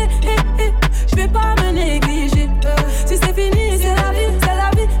négliger? J'vais pas me négliger. Si c'est fini, c'est la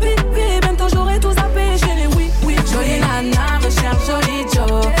vie, vie. Bientôt j'aurai tout zappé, chérie, oui. Jolie nana, recherche joli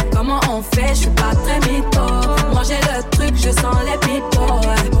Joe. Comment on fait? Je suis pas très mytho. Manger le truc, je sens les pipeaux,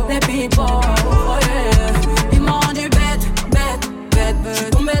 oh yeah. Ils m'ont rendu bête. J'suis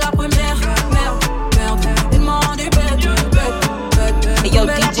tombé la première, merde. Ils m'ont rendu bête. Hey yo,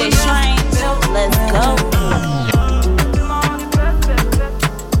 DJ Shrine, let's go.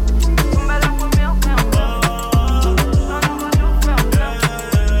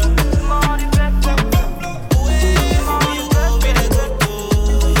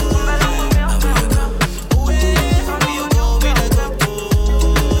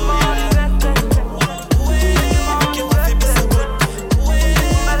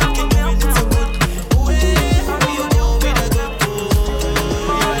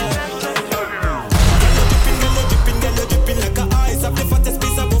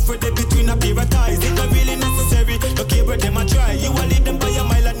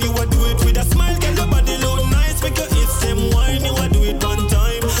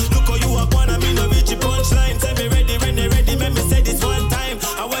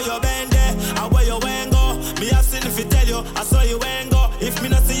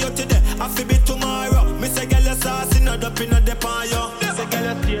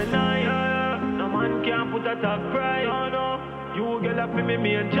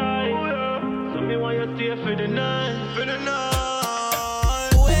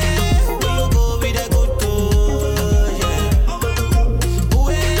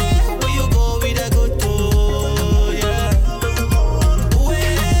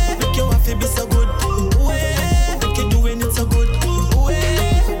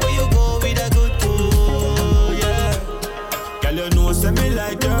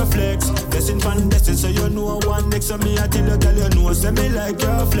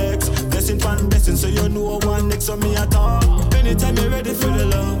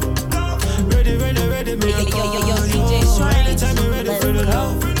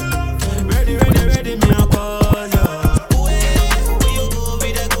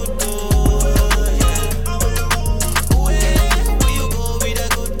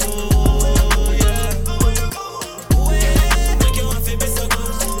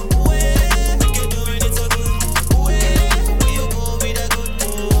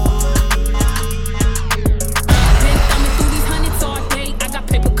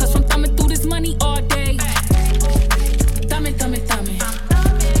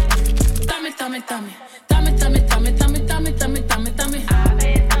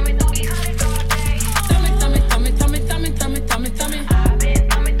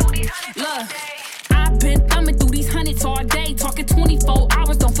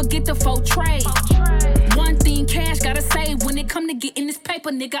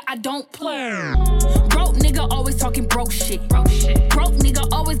 nigga, I don't play. Broke nigga always talking broke shit. Broke nigga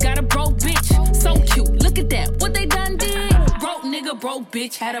always got a broke bitch. So cute, look at that, what they done did. Broke nigga, broke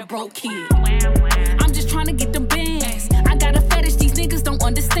bitch, had a broke kid. I'm just trying to get them bands. I got a fetish, these niggas don't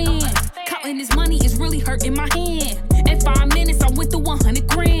understand. Counting this money hurt in my hand. In 5 minutes, I went through 100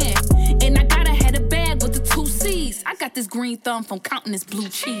 grand. And I gotta had a bag with the 2 C's. I got this green thumb from counting this blue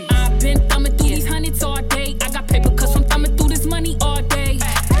cheese. I've been thumbing through these hundreds all day. I got paper cuts from thumbing through this money all day.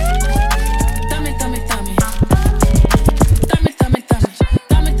 Thumbing, thumbing, thumbing. Thumbing, thumbing, thumbing.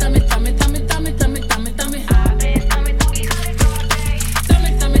 Thumbing, thumbing, thumbing, thumbing, thumbing, thumbing, thumbing, thumbing. Thumbing,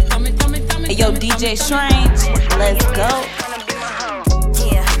 thumbing, thumbing, thumbing, thumbing. Hey, yo, DJ Strange, let's go.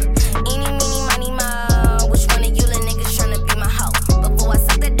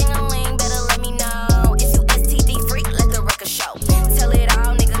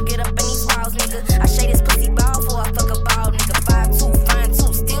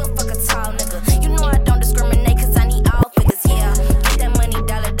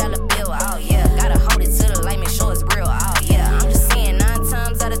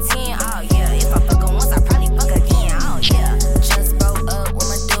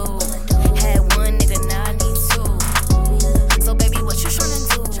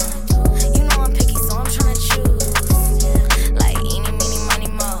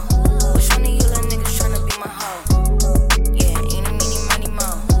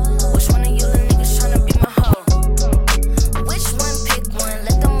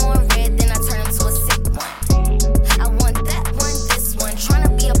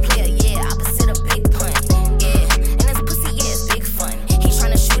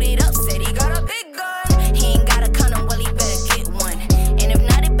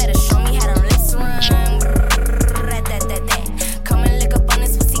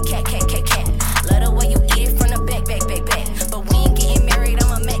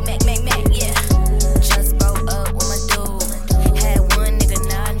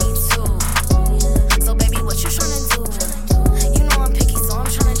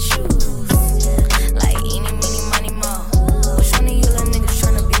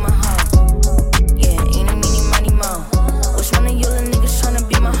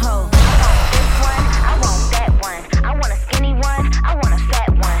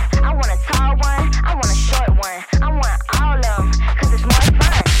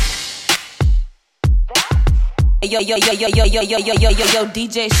 Yo,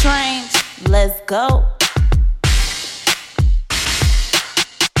 DJ Strange, let's go.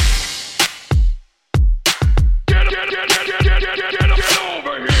 Get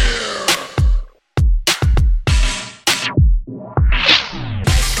over here.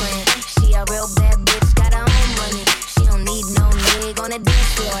 She a real bad bitch, got her own money. She don't need no nigga on the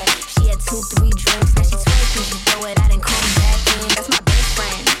dance floor. She had 2-3 drinks, now she twerking. She throw it out and come back in. That's my best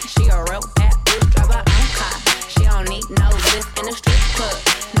friend. She a real bad bitch, drive her own car. She don't need no lift in the strip club.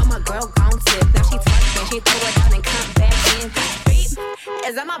 No, my girl gon' tip. Now she twerking, she throw it out and come back in.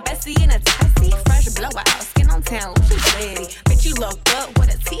 Is that my bestie in a taxi? Fresh blowout, skin on town, she's ready. Bitch, you look good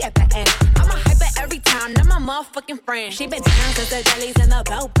with a T at the end. I'm a hyper every time, not my motherfucking friend. She been down since the jellies and the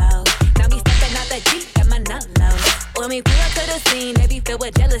bobo. Now me stepping out the Jeep at my nut low. When we pull up to the scene, they be filled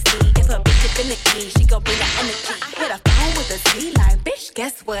with jealousy. If a bitch is in the key, she gon' bring the energy. I hit a phone with a T like, bitch,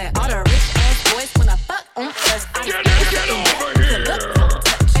 guess what? All the rich ass boys wanna fuck on us. Get over here.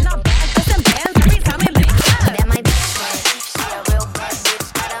 And I'm bad, bustin' bands every time it makes up. That might be fun. She a real bad bitch,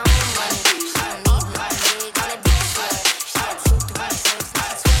 got her own money. She don't need no nigga on the dance floor. She had 2-3 drinks,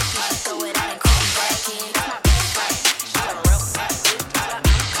 now she twerking. She throw it out and come back in. That's my best friend. She a real bad bitch, got her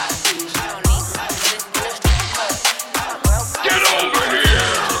own car. She don't need no lift in the strip club. Get over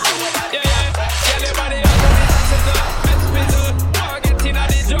here. Yeah, everybody else on the bicycle, let's pedal. Walk it in the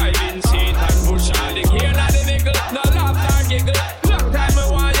driving seat and push all the gear and the nickel. No laugh or giggle. Long time I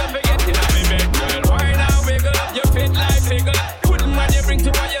want you forget it on me bed, girl. Why now wiggle? You fit like figgle. Wouldn't want you bring to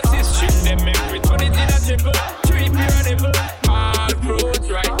all your sister. Them make we turn it in a triple. Treat me a nipple. All fruits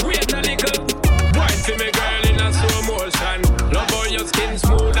right. Wait a little. Wine for me girl in a slow motion. Love how your skin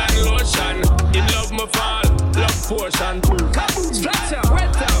smooth and lotion. In love my fall. Love portion too. Splatter,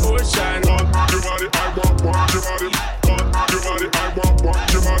 wetter ocean. Your body, I want your body. Your body, I want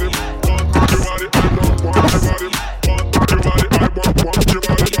your body. Your body, I don't want your body. Your body, I want your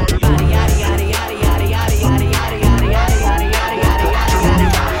body.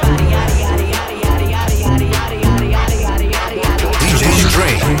 DJ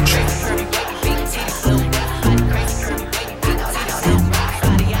Strange.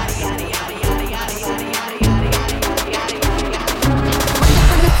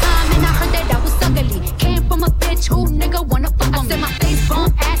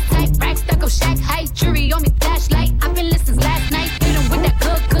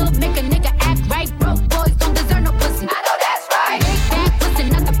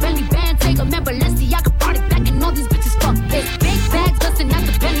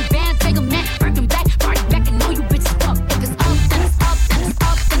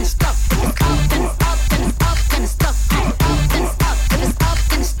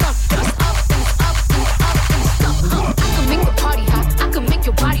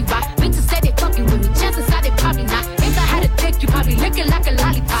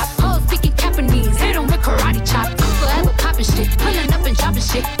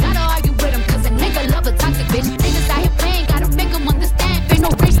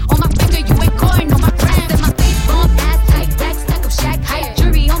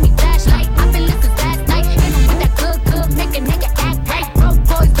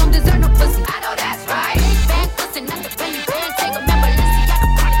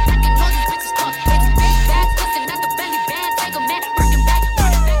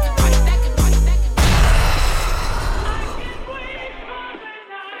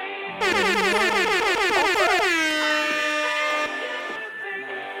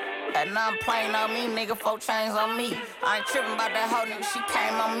 4 chains on me. I ain't tripping about that hoe nigga, she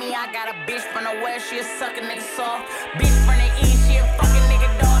came on me. I got a bitch from the west, she a suckin' nigga soft. Bitch from the east, she a fucking nigga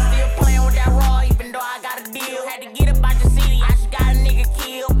dog. Still playing with that raw, even though I got a deal. Had to get up out the city, I just got a nigga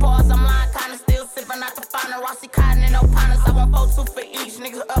killed. Pause, I'm lying, kinda still sippin' out the fountain. Rossi Cotton and no partners, I want 4-2 for each.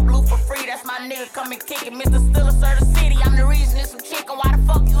 Niggas up blue for free, that's my nigga, come and kick it. Mr. Stiller, sir, the city, I'm the reason it's some chicken. Why the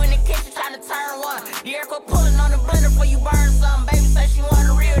fuck you in the kitchen tryna turn one? The air quit pulling on the blender before you burn something. Baby say she want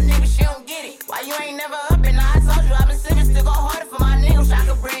a real nigga, she don't get it. Why you ain't never up and I told you I've been sippin', still go harder for my niggas. I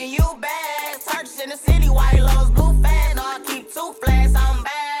could bring you back. Searches in the city, white lows, blue fast. No, I keep 2 flags, I'm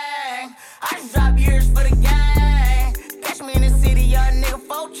bang. I just drop years for the gang. Catch me in the city, young nigga,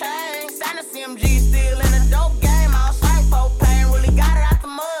 4 chains. Sign a CMG, still in the dope game. I was straight 4 pain, really got it out the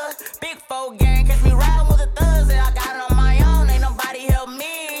mud. Big 4 gang, catch me riding with the thugs. Yeah, I got it on my own, ain't nobody help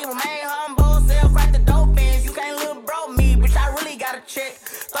me. Remain humble, sell crack the dope ends. You can't little bro me, bitch, I really got a check.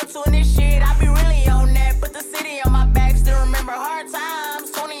 Throw 2 in this shit, I be really on that. Put the city on my back, still remember hard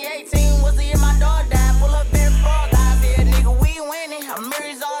times. 2018 was the year my dog died. Pull up there, frog guys, yeah, nigga, we winning. I'm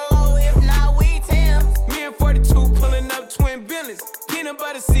Mary's on low, if not, we Tim. Me and 42 pulling up twin billions. Peanut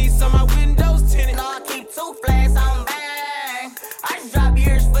butter seats on my windows tinted. No, I keep 2 flags, I'm bang. I just drop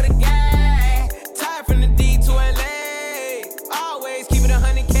years for the gang. Tired from the D to LA. Always keep it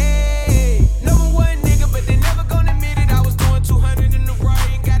 100K. Number 1 nigga, but they never gonna admit it. I was doing 200 in the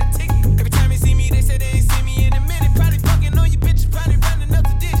Rari and got a ticket. Every time they see me, they say they ain't see me in a minute. Probably fucking on you bitches, probably running up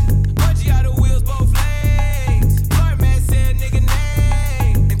the digits. Bungee out the wheels, both legs. Floor man said nigga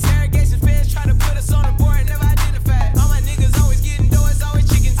name. Interrogation feds try to put us on the board, never identified. All my niggas always getting dough, it's always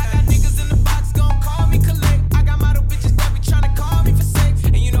chicken. I got niggas in the box gon' call me collect. I got model bitches that be tryna call me for sex.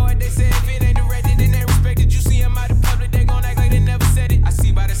 And you know what they say, if it ain't directed, then they respect it. You see them out in public, they gon' act like they never said it. I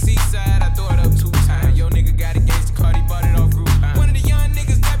see by the seaside, I throw it up 2 times. Yo nigga got engaged to Cardi, bought it off Groupon. One of the young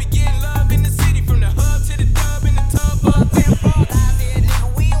niggas that be getting love in the city, from the hub to the dub in the tub, up and fall. Nigga,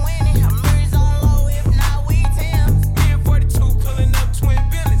 we winning. I'm Mary's on low, if not, we Tim. Me and 42 pulling up twin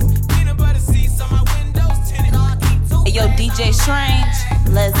billions. Peanut butter seats on my windows tinted. No, I keep 2 Hey, yo, DJ Strange,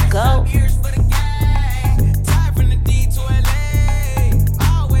 let's go. Tired from the D to LA.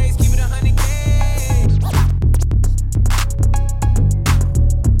 Always keep it 100K.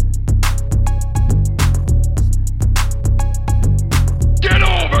 Get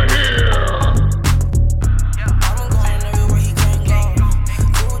over here! I've been going everywhere he can't go.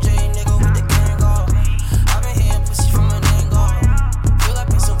 Cool J nigga with the gang go. I've been hitting pussy from a dango. Feel like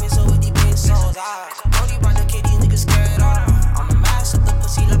peso with these pesos. Brody about to kill these niggas scared off. I'm a mash up the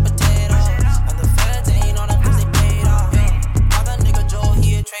pussy like potato.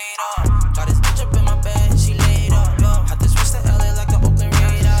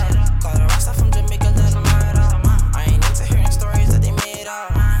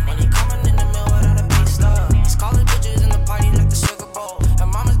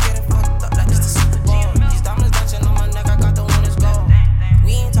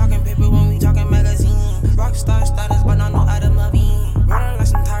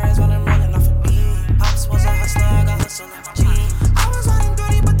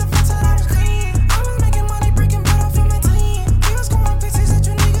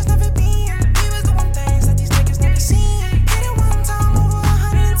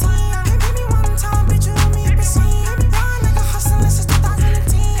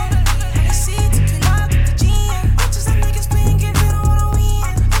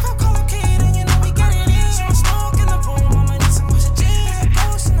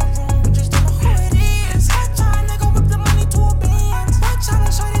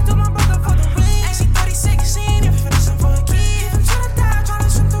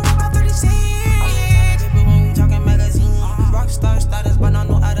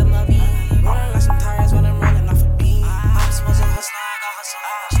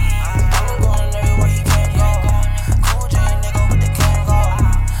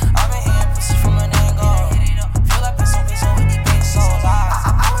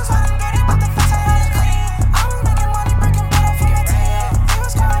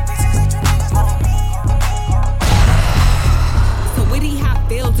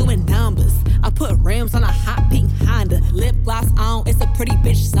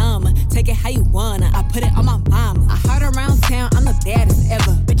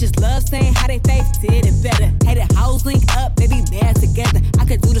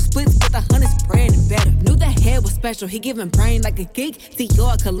 natural. He giving brain like a geek.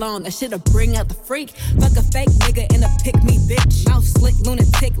 Dior cologne, that shit'll bring out the freak. Fuck a fake nigga and a pick me bitch. Mouth slick,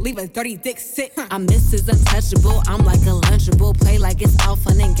 lunatic, leave a dirty dick sick. I'm Mrs. Untouchable, I'm like a lunchable. Play like it's all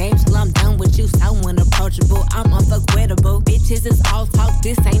fun and games till I'm done with you. So unapproachable, I'm unforgettable. Bitches is all talk,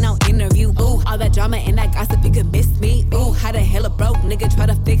 this ain't no interview. Ooh, all that drama and that gossip, you could miss me. Ooh, how the hell a broke nigga try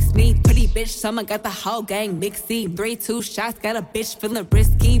to fix me? Pretty bitch, summer got the whole gang mixy. 3-2 shots, got a bitch feeling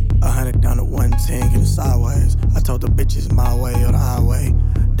risky. 100 down to 110, get it sideways. I told the bitches my way or the highway.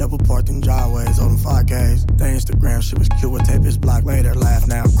 Double parked in driveways, on them 5Ks. The Instagram shit was cute, with tape his block later. Laugh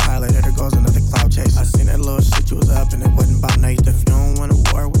now, cry later, there goes another cloud chase. I seen that little shit you was up and it wasn't about Nate. If you don't want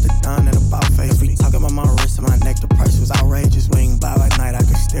to war with the done and about face. We talking about my wrist and my neck, the price was outrageous. We ain't by at night, I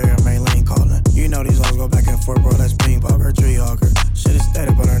could steer her Maylene calling. You know these hoes go back and forth, bro, that's ping poker, tree hawker. Shit is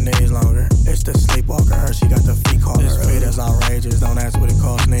static, but her knees longer. It's the sleepwalker, her, she got the feet caller. This feet is outrageous, don't ask what it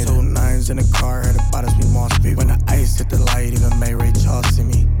costs, neither. 2 9s in the car, heard about us, we moss people. When the ice hit the light, even May Ray Charles see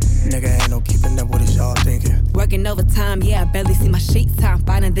me. Nigga ain't no keeping up with it, y'all thinking. Working overtime, yeah, I barely see my sheets. Time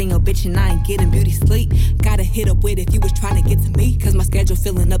finding than your bitch and I ain't getting beauty sleep. Gotta hit up with if you was trying to get to me. Cause my schedule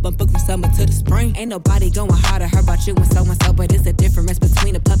filling up, I'm booked from summer to the spring. Ain't nobody going harder, heard about you and so, but it's a difference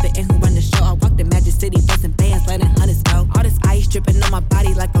between a puppet and who run the show. I walk the Magic City, busting bands, letting hundreds go. All this ice dripping on my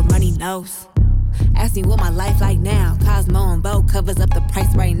body like a runny nose. Ask me what my life like now. Cosmo and Vogue covers up the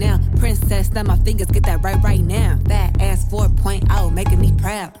price right now. Princess, snap my fingers, get that right now. That ass 4.0, making me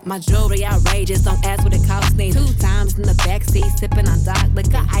proud. My jewelry outrageous, don't ask what it costs me. 2 times in the backseat, sipping on dark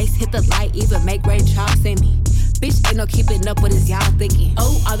liquor. Ice hit the light, even make Ray Charles see me. Bitch, ain't no keeping up with this, y'all thinking.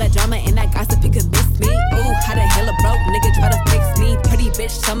 Oh, all that drama and that gossip, you could miss me. Ooh, how the hell a broke nigga try to fix me? Pretty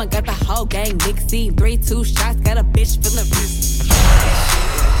bitch, summer got the whole gang mixy. 3-2 shots, got a bitch feeling risky.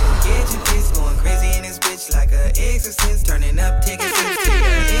 Get your bitch going crazy in this bitch like a exorcist. Turning up tickets to the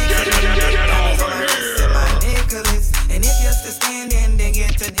diamonds on my wrist and my necklace. And if you're still standing, then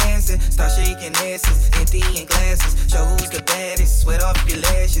get to dancing. Start shaking asses, emptying glasses. Show who's the baddest, sweat off your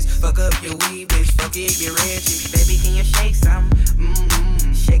lashes. Fuck up your weed, bitch, fuck it, get ratchet. Baby, can you shake some?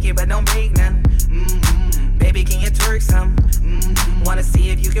 Shake it, but don't break none. Baby, can you twerk some? Wanna see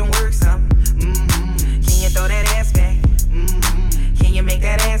if you can work some? Can you throw that ass back? Can you make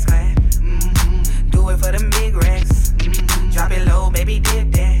that ass clap? Do it for them big racks. Drop it low, baby,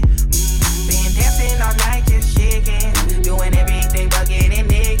 dip that. Been dancing all night, just shaking. Doing everything but getting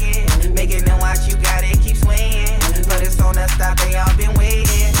naked. Making them watch you got it, keep swinging. But it's on the stop, they all been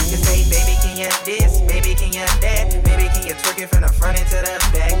waiting. You say, baby, can you this? Baby, can you that? Baby, can you twerk it from the front into the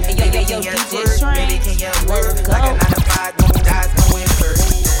back? Baby, can you twerk? Baby, can you work? Like a 9 to 5, no dies, no win first.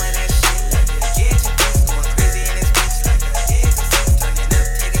 Doing that shit like that. Get your bitch going crazy in this bitch like a exorcist. Turning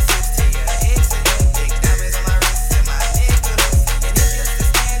up, taking sips to your exit. Big diamonds on my wrist and my necklace. And if you're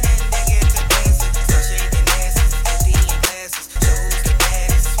still standing, then get to dancing. Start shaking asses, emptying glasses. Show who's the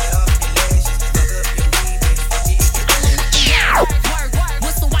baddest, sweat off your lashes. Fuck up your weed, bitch, fuck it, get Work,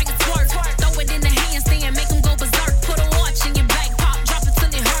 what's the white twerk? Throw it in the handstand, make them go berserk. Put a watch in your back, pop, drop it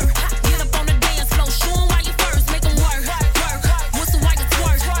till it hurt. Get up on the dance floor, show 'em why you first, make them work. What's the white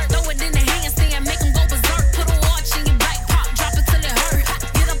twerk? Throw it in the handstand, make them go berserk. Put a watch in your back, pop, drop it till it hurt.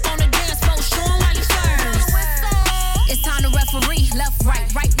 Get up on the dance floor, show 'em why you first. It's time to referee, left,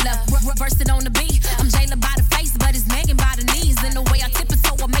 right, left. Reverse it on the beat. I'm Jayla by the face, but it's Megan by the knees. And the way I tip it,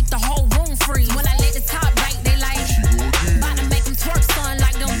 so I make the whole room freeze. When I let the top right, they like, about to make them twerk, son,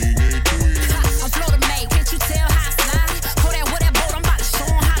 like them. I'm Florida made, can't you tell how I slide? Hold that with that boat, I'm about to show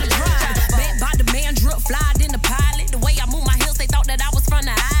 'em how to drive. Bet by the man, drip, fly in the pilot. The way I move my heels, they thought that I was from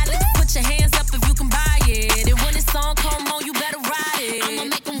the island. Put your hands up if you can buy it. And when this song come on, you better ride it. I'ma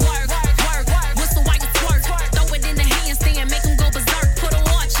make them work. What's the white twerk? Throw it in the handstand, make them go berserk. Put a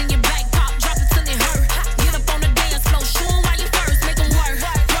watch in your back, pop, drop it till it hurt. Get up on the dance floor, show 'em why you first, make them work.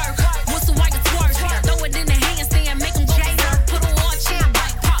 What's the white twerk? Throw it in the handstand, make them go berserk. Put a watch in your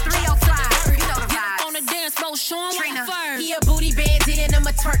back, pop, drop it till it hurt. Get up on the dance floor, show 'em why you first. He a booty bandit and I'm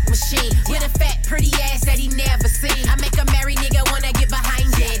a twerk machine. With a fat, pretty ass that he never seen. I make a married nigga wanna get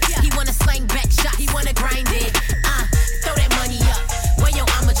behind it. He wanna slang back shot, he wanna grind it. Throw that money up. When yo,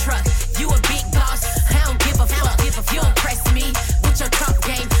 I'm a truck. You a big boss, I don't give a fuck. You impress me with your talk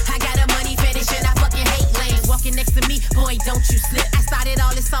game. I got a money fetish and I fucking hate lanes. Walking next to me, boy, don't you slip. I started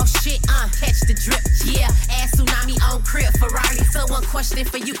all this off shit, catch the drip. Yeah, ass tsunami on crib, Ferrari. So one question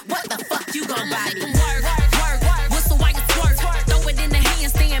for you, what the fuck you gon' buy me? Work. What's the white twerk? Throw it in the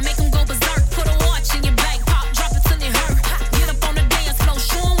handstand, make them go berserk. Put a watch in your back, pop, drop it till it hurt. Get up on the dance floor,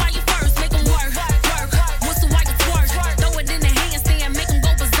 show 'em why you first, make them work. What's the white twerk? Throw it in the handstand, make them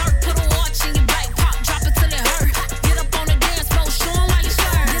go berserk. Put a watch in your back, pop, drop it till it hurt. Get up on the dance floor, show 'em why you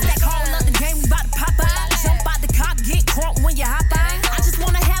first. This that whole other game, we bout to pop out. Jump out the car,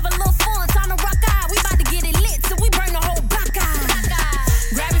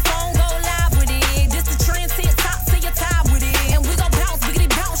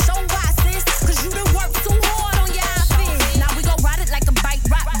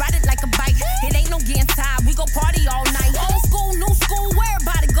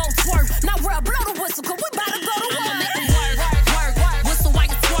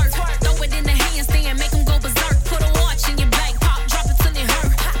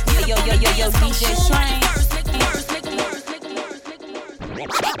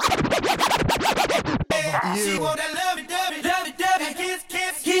 She want that lovey-dovey, kiss.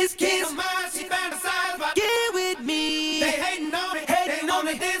 Her mind, she fantasize about get with me. They hating on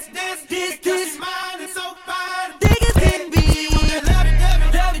it, this. She's mine and so fine. Dig as can be. She want that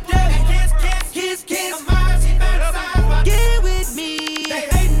lovey-dovey, kiss. Her mind, she fantasize about get with me. They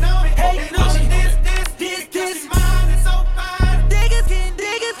hating on it, this. She's mine and so fine. Dig as can.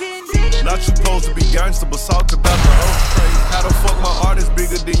 Not you supposed to be gangster, but talk about the whole. How the fuck my artist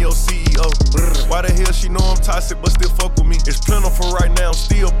bigger than your CEO? Why the hell she know I'm toxic but still fuck with me? It's plentiful right now,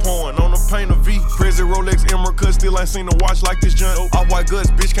 still pouring on the paint of V. Prezi Rolex Emerald cut, still ain't seen a watch like this junk. Off-white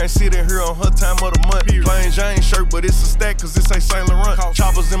guts, bitch can't sit in here on her time of the month. Plain Jane shirt, but it's a stack cause this ain't Saint Laurent.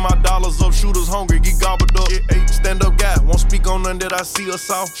 Choppers in my dollars up, shooters hungry, get gobbled up. Stand up guy, won't speak on none that I see or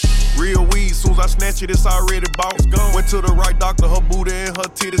saw. Real weed, soon as I snatch it, it's already bought. Went to the right doctor, her booty and her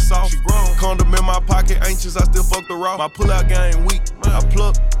titties soft. Condom in my pocket, anxious, I still fuck the raw. My pull-out game weak, I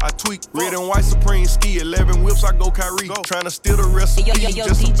pluck, I tweak. Red and white Supreme ski, 11 whips, I go Kyrie. Tryna steal the recipe,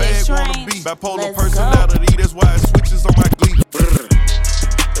 just a bag wanna be. Bipolar personality, that's why it switches on my glee.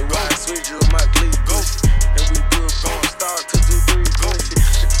 The ride switches on my glee. Go, and we do it from start to do three. Go,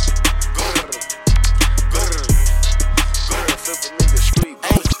 flip a nigga street.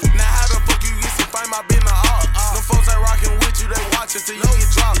 Now how the fuck you get some fame? I been the art. Them folks ain't rockin' with you, they watchin' till you get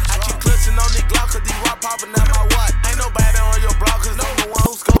dropped. I keep clutching on the Glock cause these rock poppin' out my watch. Ain't nobody on your block cause I'm the one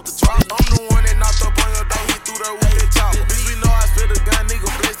who scoped the drop. I'm the one that knocked up on your door, he threw that with that chop. Bitch, we know I spit a gun, nigga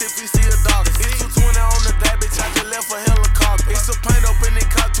blessed if we see a dog. It's 220 on the day, bitch, I just left for helicopter. It's a paint up in the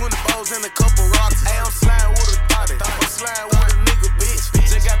cop, 20 balls and a couple rocks. Hey, I'm sliding with a thotty, I'm sliding with a nigga, bitch.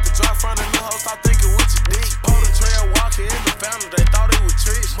 Just got the drop from the little hoe, stop thinking with your dick. Pull the trail walking in the fountain, they thought it was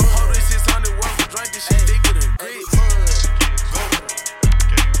Trish. Hold this 600 worth of drink, this shit thicker than grits.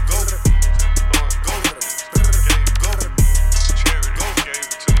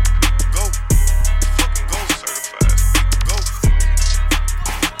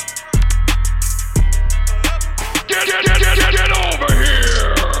 Get over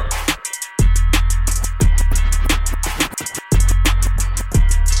here!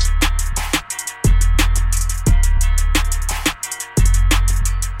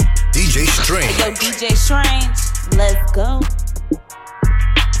 DJ Strange. Yo, DJ Strange, let's go.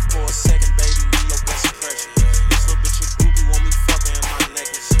 For a second, baby, leave your best impression. This little bitch a groupie want me fucking in my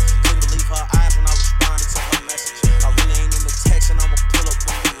necklace. Couldn't believe her eyes when I responded to her message. I really ain't in the text and I'ma pull up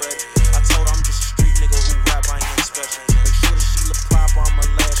when you ready. I told her I'm just a street nigga who rap, I ain't nothing special. Make sure that she look proper on my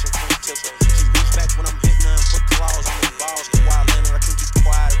lash and French tips. She reach back when I'm hitting her and put claws on the balls. The wild Leonard, I can keep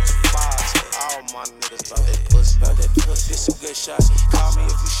quiet with the bars. All my niggas about that pussy, This some good shots. Call me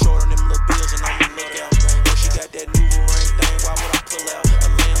if you short on them little bills and I'ma look out. When she got that new ring thing, why would I pull out?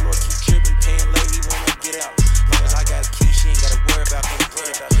 A landlord keep tripping, paying late, he wanna get out. Long as I got a key, she ain't gotta worry about getting put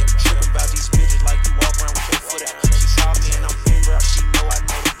out. Tripping about these bitches like you walk around with your foot out. She called me and I'm in route, she know I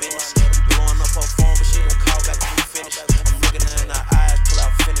know the business. I'm blowing up her phone, but she gon' call back when we finish. I'm looking her in her eyes, pull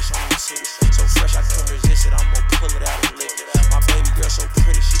out finish on them cities. So fresh, I couldn't resist it, I'm gon' pull it out and lick it. My baby girl so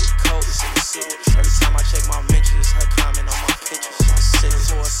pretty, she the coldest in the city. Every time I check my mentions, it's her comment on my pictures. I'm sitting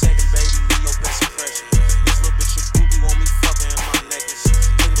for a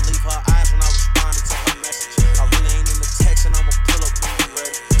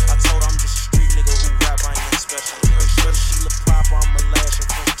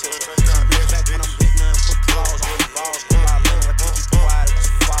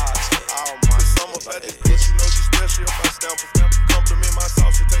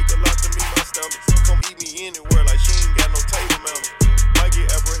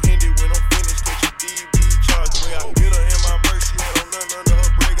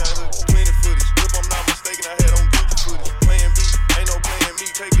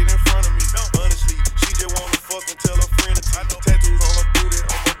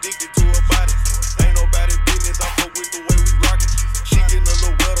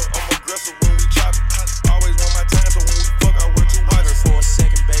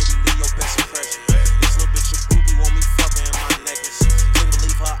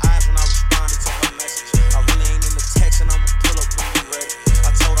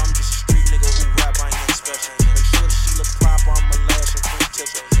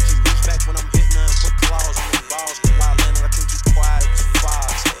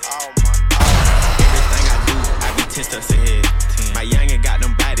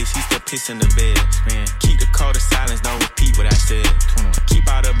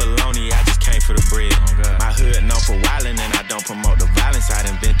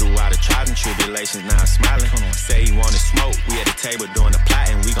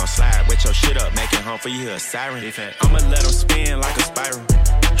for you hear a siren. I'ma let them spin like a spiral.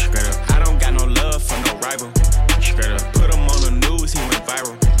 Straight up. I don't got no love for no rival. Straight up. Put him on the news, he went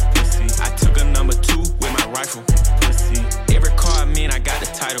viral. Pussy. I took a number 2 with my rifle. Pussy. Every car I mean, I got the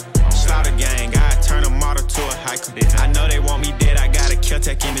title. Slaughter gang, I turn a model to a hiker. I know they want me dead, I got a kill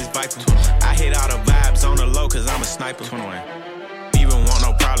tech in this Viper. I hit all the vibes on the low, cause I'm a sniper. Even want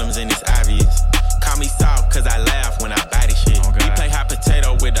no problems and it's obvious. Call me soft, cause I laugh when I buy this shit. We play hot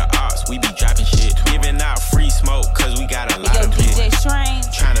potato with the ops, we be dropping shit. Giving out free smoke, cause we got a lot of it.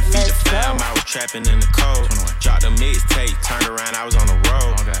 Trying to feed the fam, I was trapping in the cold. Dropped a mixtape, turned around, I was on the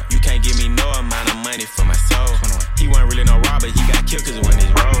road. You can't give me no amount of money for my soul. He wasn't really no robber, he got killed cause when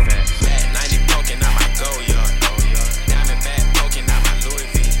his road. Bad 90 poking out my gold yard. Diamond bag poking out my Louis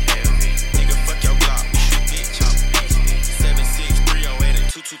V. Nigga, fuck your Glock, we shoot big chop. 7-6, 308 and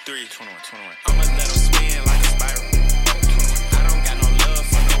 223. 21. I'ma let them spin like a spiral. I don't got no love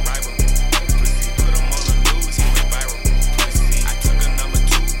for no rival. Pussy, put him on the news, he went viral. Pussy, I took a number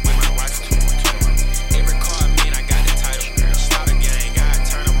 2 with my rifle. Every car I mean, I got the title. Slaughter gang, I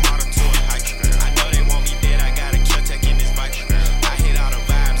turn a model to a hiker. I know they want me dead, I got a kill tech in this Viper. I hit all the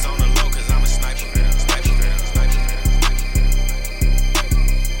vibes on the low, cause I'm a sniper.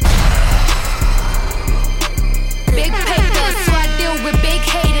 Big paper, so I deal with big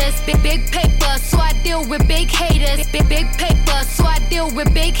haters. Big paper, so I deal with big haters. Big paper, so I deal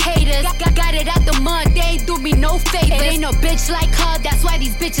with big haters. Got it out the mud, they ain't do me no favors. It ain't no bitch like her, that's why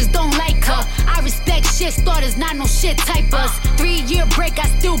these bitches don't like her. I respect shit starters, not no shit typers. 3-year break, I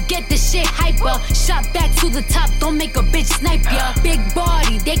still get the shit hyper. Shot back to the top, don't make a bitch snipe ya. Big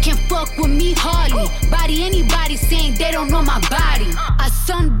body, they can fuck with me hardly. Body anybody saying they don't know my body. I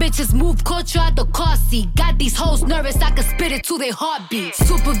son bitches move culture out the car seat. Got these hoes nervous, I can spit it to their heartbeat.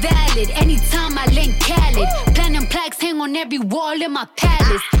 Super valid, anytime I link Khaled. Platinum plaques hang on every wall in my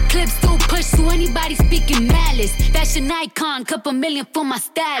palace. Clips still push to anybody speaking malice. Fashion icon, couple million for my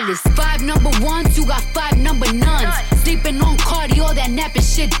stylist. 5 number 1s, you got 5 number nuns. Sleeping on Cardi, all that napping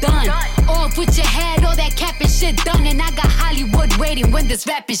shit done. Off with your head, all that capping shit done. And I got Hollywood waiting when this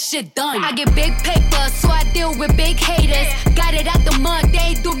rapping shit done. I get big paper, so I deal with big haters. Got it out the mud, they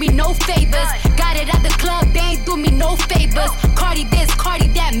ain't do me no favors. Got it out the club, they ain't do me no favors. Cardi this, Cardi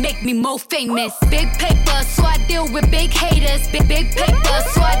that, make me more famous. Big paper, so I deal with big haters. Big paper,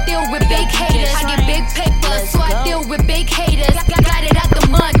 so I deal with big haters. I get big paper, so I deal with big haters. Got it out the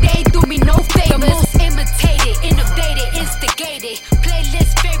mud, they ain't do me no favors. The most imitated, innovated, instigated.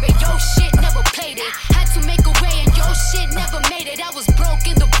 Playlist favorite, yo shit never played it. Had to make a way and yo shit never made it. I was broke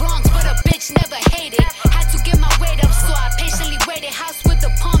in the Bronx, but a bitch never hated. Had to get my weight up, so I patiently waited. House with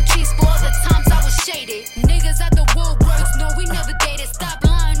the palm trees for all the times I was shaded. Niggas at the Woolworths, no we never dated. Stop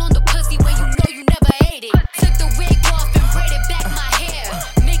lying on the pussy when you know you never ate it. Took the wig off and braided back my hair.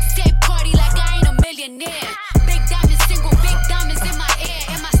 Mixtape party like I ain't a millionaire. Big diamonds, single big diamonds in my ear.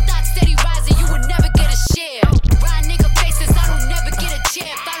 And my stock steady rising, you would never get a share. Ride nigga faces, I don't never get a chair.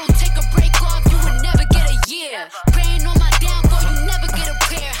 If I don't take a break off, you would never get a year. Praying on my downfall, you never get a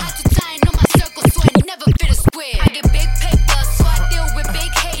prayer. Had to tie in on my circle, so I never fit a square. I get big paper, so I deal with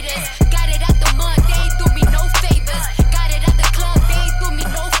big haters. Got it out the mud, they ain't do me no favors. Got it out the club, they ain't do me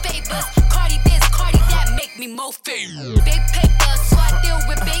no favors. Cardi this, Cardi that, make me more famous. Big paper, so I deal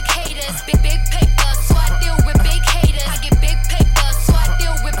with big haters. Big paper, so I deal with big haters. I get big paper, so I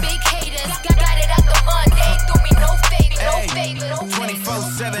deal with big haters. Got it out the mud, they ain't do me no favors. No favors.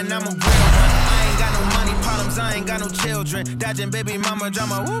 24/7, I'm a real one. I ain't got no money problems, I ain't got no children. Dodging baby mama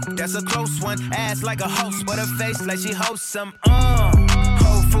drama, whoop, that's a close one. Ass like a host, but her face like she hosts some.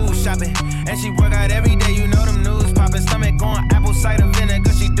 Whole food shopping, and she work out every day. You know them news popping. Stomach on apple cider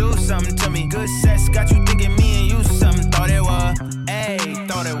vinegar, she do something to me. Good sex got you thinking me and you something. Thought it was, ayy,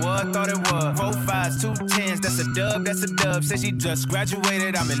 thought it was. 4 5s, 2 10s, that's a dub, that's a dub. Said she just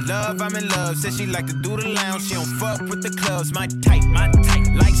graduated, I'm in love. Said she like to do the lounge, she don't fuck with the clubs. My type,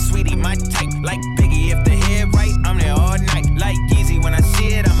 like Sweetie, my type, like Biggie. If the head right, I'm there all night. Like Yeezy, when I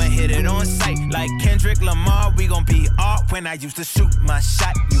see it, I'ma hit it on sight. Like Kendrick Lamar, we gon' be off. When I used to shoot my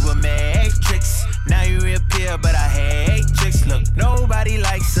shot, you a matrix. Now you reappear, but I hate tricks. Look, nobody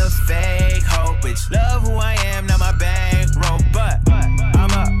likes a fake hoe. Bitch, love who I am, not my bankroll. But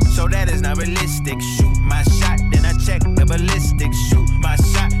I'm up, so that is not realistic. Shoot my shot, then I check the ballistics. Shoot my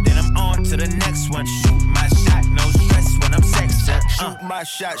shot, then I'm on to the next one. Shoot my shot, no stress when I'm sexing. Shoot my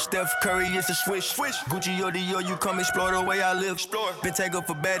shot, Steph Curry is a swish. Gucci or Dior, you come explore the way I live. Been taken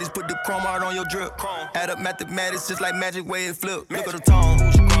for baddies, put the chrome out on your drip. Add up mathematics, just like magic way it flip. Look at the tone,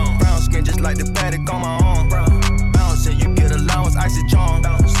 brown skin just like the paddock on my arm. Bouncing, you get allowance, icy charm.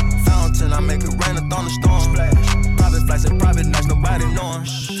 Fountain, I make it rain, a thunderstorm. Private flights nights in private nights, nobody knowing.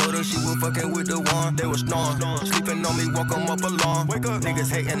 Told her she was fucking with the one, they was snoring. Sleeping on me, woke 'em up alone. Wake up. Niggas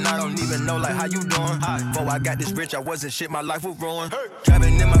hating, I don't even know like how you doing. Before I got this rich, I wasn't shit, my life was ruined.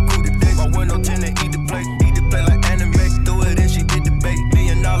 Driving in my coupe today, my window tinted, eat the plate like anime. Threw it in, she get the bait. $1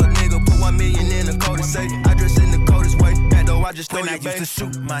 million nigga, put 1 million in the code to say. I dress in the coldest way, that though I just stole your When I used to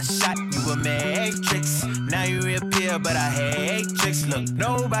shoot my shot, you a matrix. Now you reappear, but I hate tricks. Look,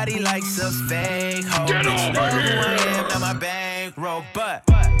 nobody likes a fake hoe. Get Bitch, over know who here. I am, not my bankroll, but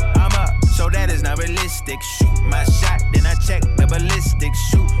I'm up, so that is not realistic. Shoot my shot, then I check the ballistics.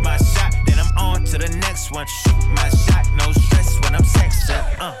 Shoot my shot, then I'm on to the next one. Shoot my shot, no stress when I'm sexing.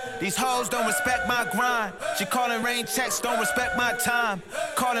 These hoes don't respect my grind. She calling rain checks, don't respect my time.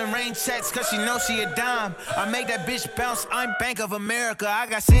 Calling rain checks, cause she knows she a dime. I make that bitch bounce, I'm Bank of America. I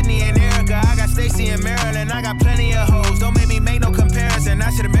got Sydney and Erica, I got Stacy and Maryland. I got plenty of hoes, don't make me make no comparison. I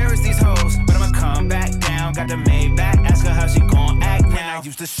should embarrass these hoes, but I'ma come back down. Got the Maybach, ask her how she gon' act now. I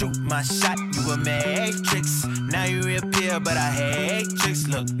used to shoot my shot, you a matrix. Now you reappear, but I hate tricks.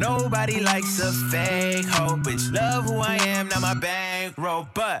 Look, nobody likes a fake hoe. Bitch, love who I am, not my bankroll,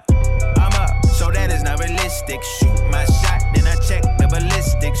 but I'm up, so that is not realistic. Shoot my shot, then I check the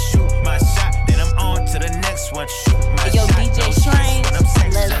ballistics. Shoot my shot, then I'm on to the next one. Shoot my Yo, shot, DJ no stress Shrine, when I'm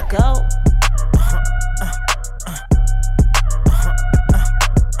sexing. let's go.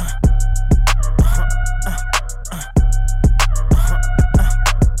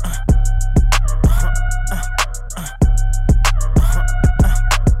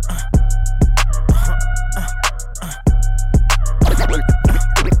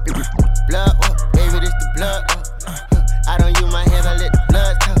 Blood, baby, this the blood. I don't use my hands, I let the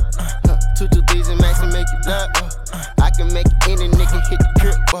blood talk. 2, 2, 3s and max and make you blood. I can make any nigga hit the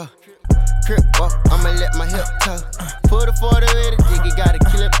crib. Crib, I'ma let my hip talk. Put a 40 with a jiggy, got a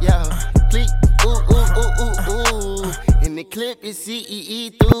clip, y'all. Click, ooh. In the clip, you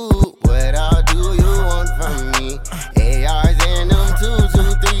CEE through. What all do you want from me? ARs and them 2,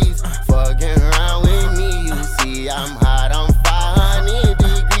 2, 3s. Fucking around with me, you see I'm hot, I'm 500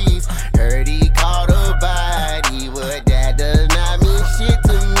 degrees. Heard he caught a body, but that does not mean shit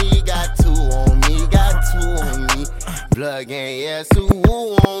to me. Got 2 on me, got 2 on me. Blood gang, yeah, so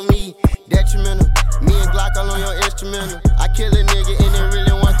woo on me. Detrimental, me and Glock all on your instrumental. I kill a nigga and it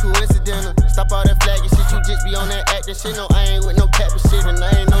really one coincidental. Stop all that flagging shit, you just be on that acting shit. No, I ain't with no capping shit, and I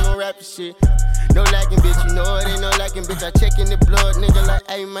ain't on no rapping shit. No lacking, bitch, you know it ain't no lacking, bitch. I check in the blood, nigga, like,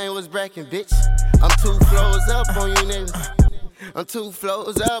 hey, man, what's bracking, bitch? I'm 2 floors up on you niggas. I'm 2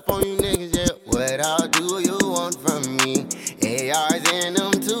 floors up on you niggas, yeah. What all do you want from me? ARs and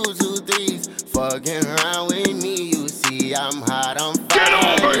them 2, 2, 3s. Fucking around with me, you see I'm hot, I'm fire. Get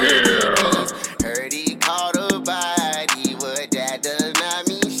over here. Heard he caught a body, but that does not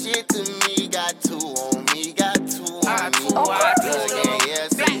mean shit to me. Got 2 on me, got 2 on me.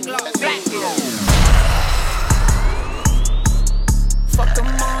 Fuck 'em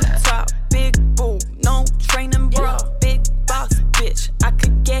on top, big boo, no training, bro. Big boss, bitch, I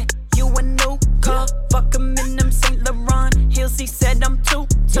could get you a new car. Fuck 'em in them St. Laurent heels, he said I'm too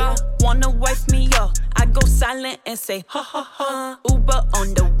tall. Wanna wife me up, I go silent and say ha ha ha. Uber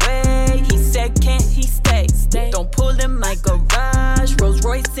on the way, he said can't he stay? Don't pull in my garage, Rolls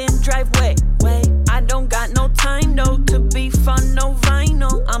Royce in driveway. I don't got no time though to be fun, no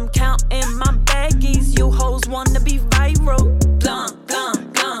vinyl. I'm counting my baggies, you hoes wanna be viral. Blunt,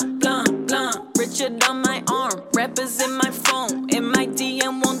 blunt, blunt, blunt, blunt. Richard on my arm, rappers in my phone. In my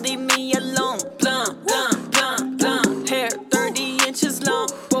DM won't leave me alone. Blunt, blunt, blunt, blunt. Hair 30 inches long.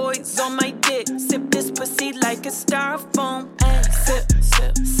 Boys on my dick, sip this pussy like a styrofoam. Ay, sip,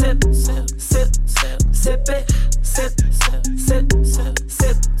 sip, sip, sip, sip, sip, sip it. Sip, sip, sip, sip,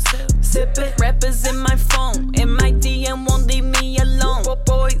 sip, sip, sip it. Rappers in my phone, in my DM won't leave me alone.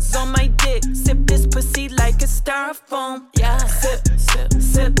 Boys on my dick, sip this pussy like a styrofoam. Yeah, sip, sip,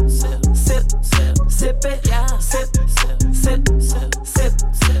 sip, sip, sip, sip, sip it. Yeah, sip, sip, sip, sip, sip,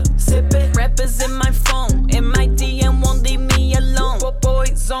 sip, sip it. Rappers in my phone, in my DM won't leave me alone.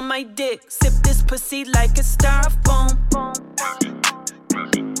 Boys on my dick, sip this pussy like a styrofoam.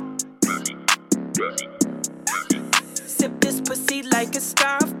 Sip this pussy like a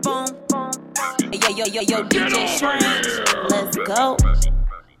styrofoam. Yo, DJ Shrine, let's go.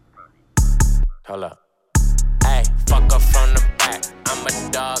 Hold up. Hey, fuck her from the back. I'm a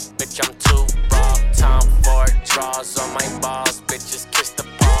dog, bitch, I'm too raw. Time for draws on my balls. Bitches kiss the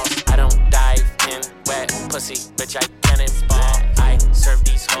balls. I don't dive in wet pussy, bitch, I cannon ball. I serve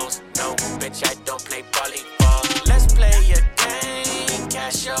these hoes, no, bitch, I don't play volleyball. Let's play a game,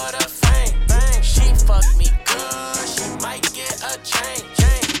 cash or the fame. She fuck me good, she might get a chain.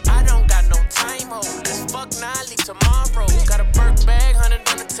 I don't got no time, ho, let's fuck now, leave tomorrow.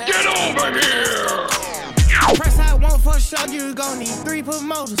 dog, you gon' need 3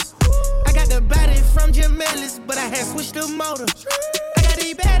 promoters. I got the body from Jim Ellis, but I had switched the motor. I got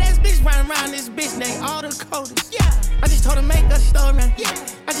these badass bitch riding around this bitch named all the coders. Yeah, I just told her make a story. Yeah,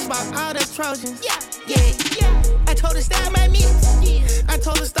 I just bought all the Trojans. Yeah. I told her style my mix. Yeah, I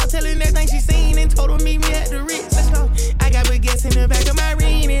told her stop telling everything she seen and told her meet me at the Ritz. Let's go. I got baguettes in the back of my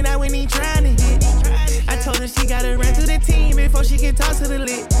ring and I went in trying to hit. I told her she gotta run through the team before she can talk to the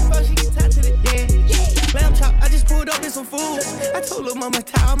lit. Lamb chop, I just pulled up in some food. I told her mama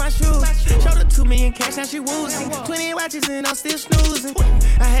tie all my shoes. Showed her 2 million cash, now she woozing. 20 watches and I'm still snoozing.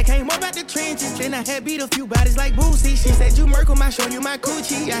 I had came up out the trenches, then I had beat a few bodies like Boosie. She said you Merkle, I show you my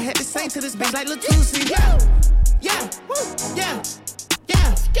coochie. I had to sing to this bitch like Latusi. Yeah.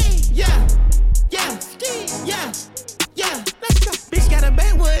 Let's go. Bitch got a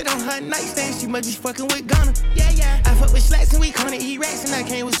backwood on her nightstand. She must be fucking with Gunna. Yeah. I fuck with slacks and we gonna eat rats and I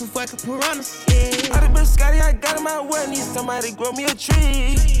came with some fucking piranhas. Yeah. All the bitch Scotty, I got in my well. Need somebody grow me a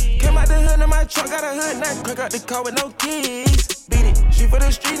tree. Came out the hood in my truck, got a hood, now crack out the car with no keys. Beat it, she for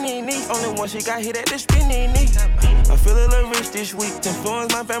the street, nee. Only one she got hit at the spin, nee. I feel a little rich this week.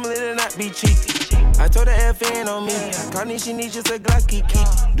 Influence my family to not be cheap. I told her FN on me. Carney, she needs just a Glocky key.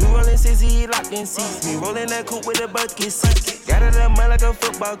 Do rollin' sissy, locked in seats. Me rollin' that coupe with a bucket seat. Got it up mud like a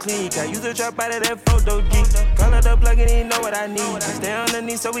football clique. I use a trap out of that photo geek. Call her the plug and he know what I need. I stay on the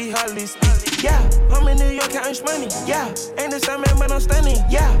knee so we hardly speak. Yeah, I'm in New York counting money. Yeah, ain't the same man but I'm stunning.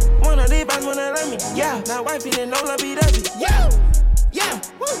 Yeah, one of these boys wanna love me. Yeah, now wifey didn't know love be dubby. Yeah,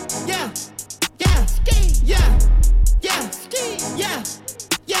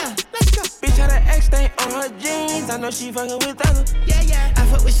 let's go. Bitch had an X stain on her jeans. I know she fucking with others. Yeah. I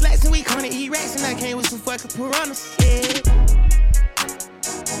fuck with slacks and we gonna eat rats and I came with some fucking piranhas. Yeah.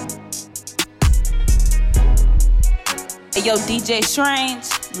 Hey, yo, DJ Strange,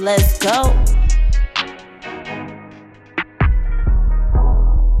 let's go.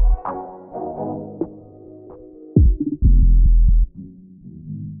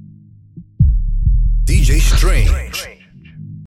 DJ Strange.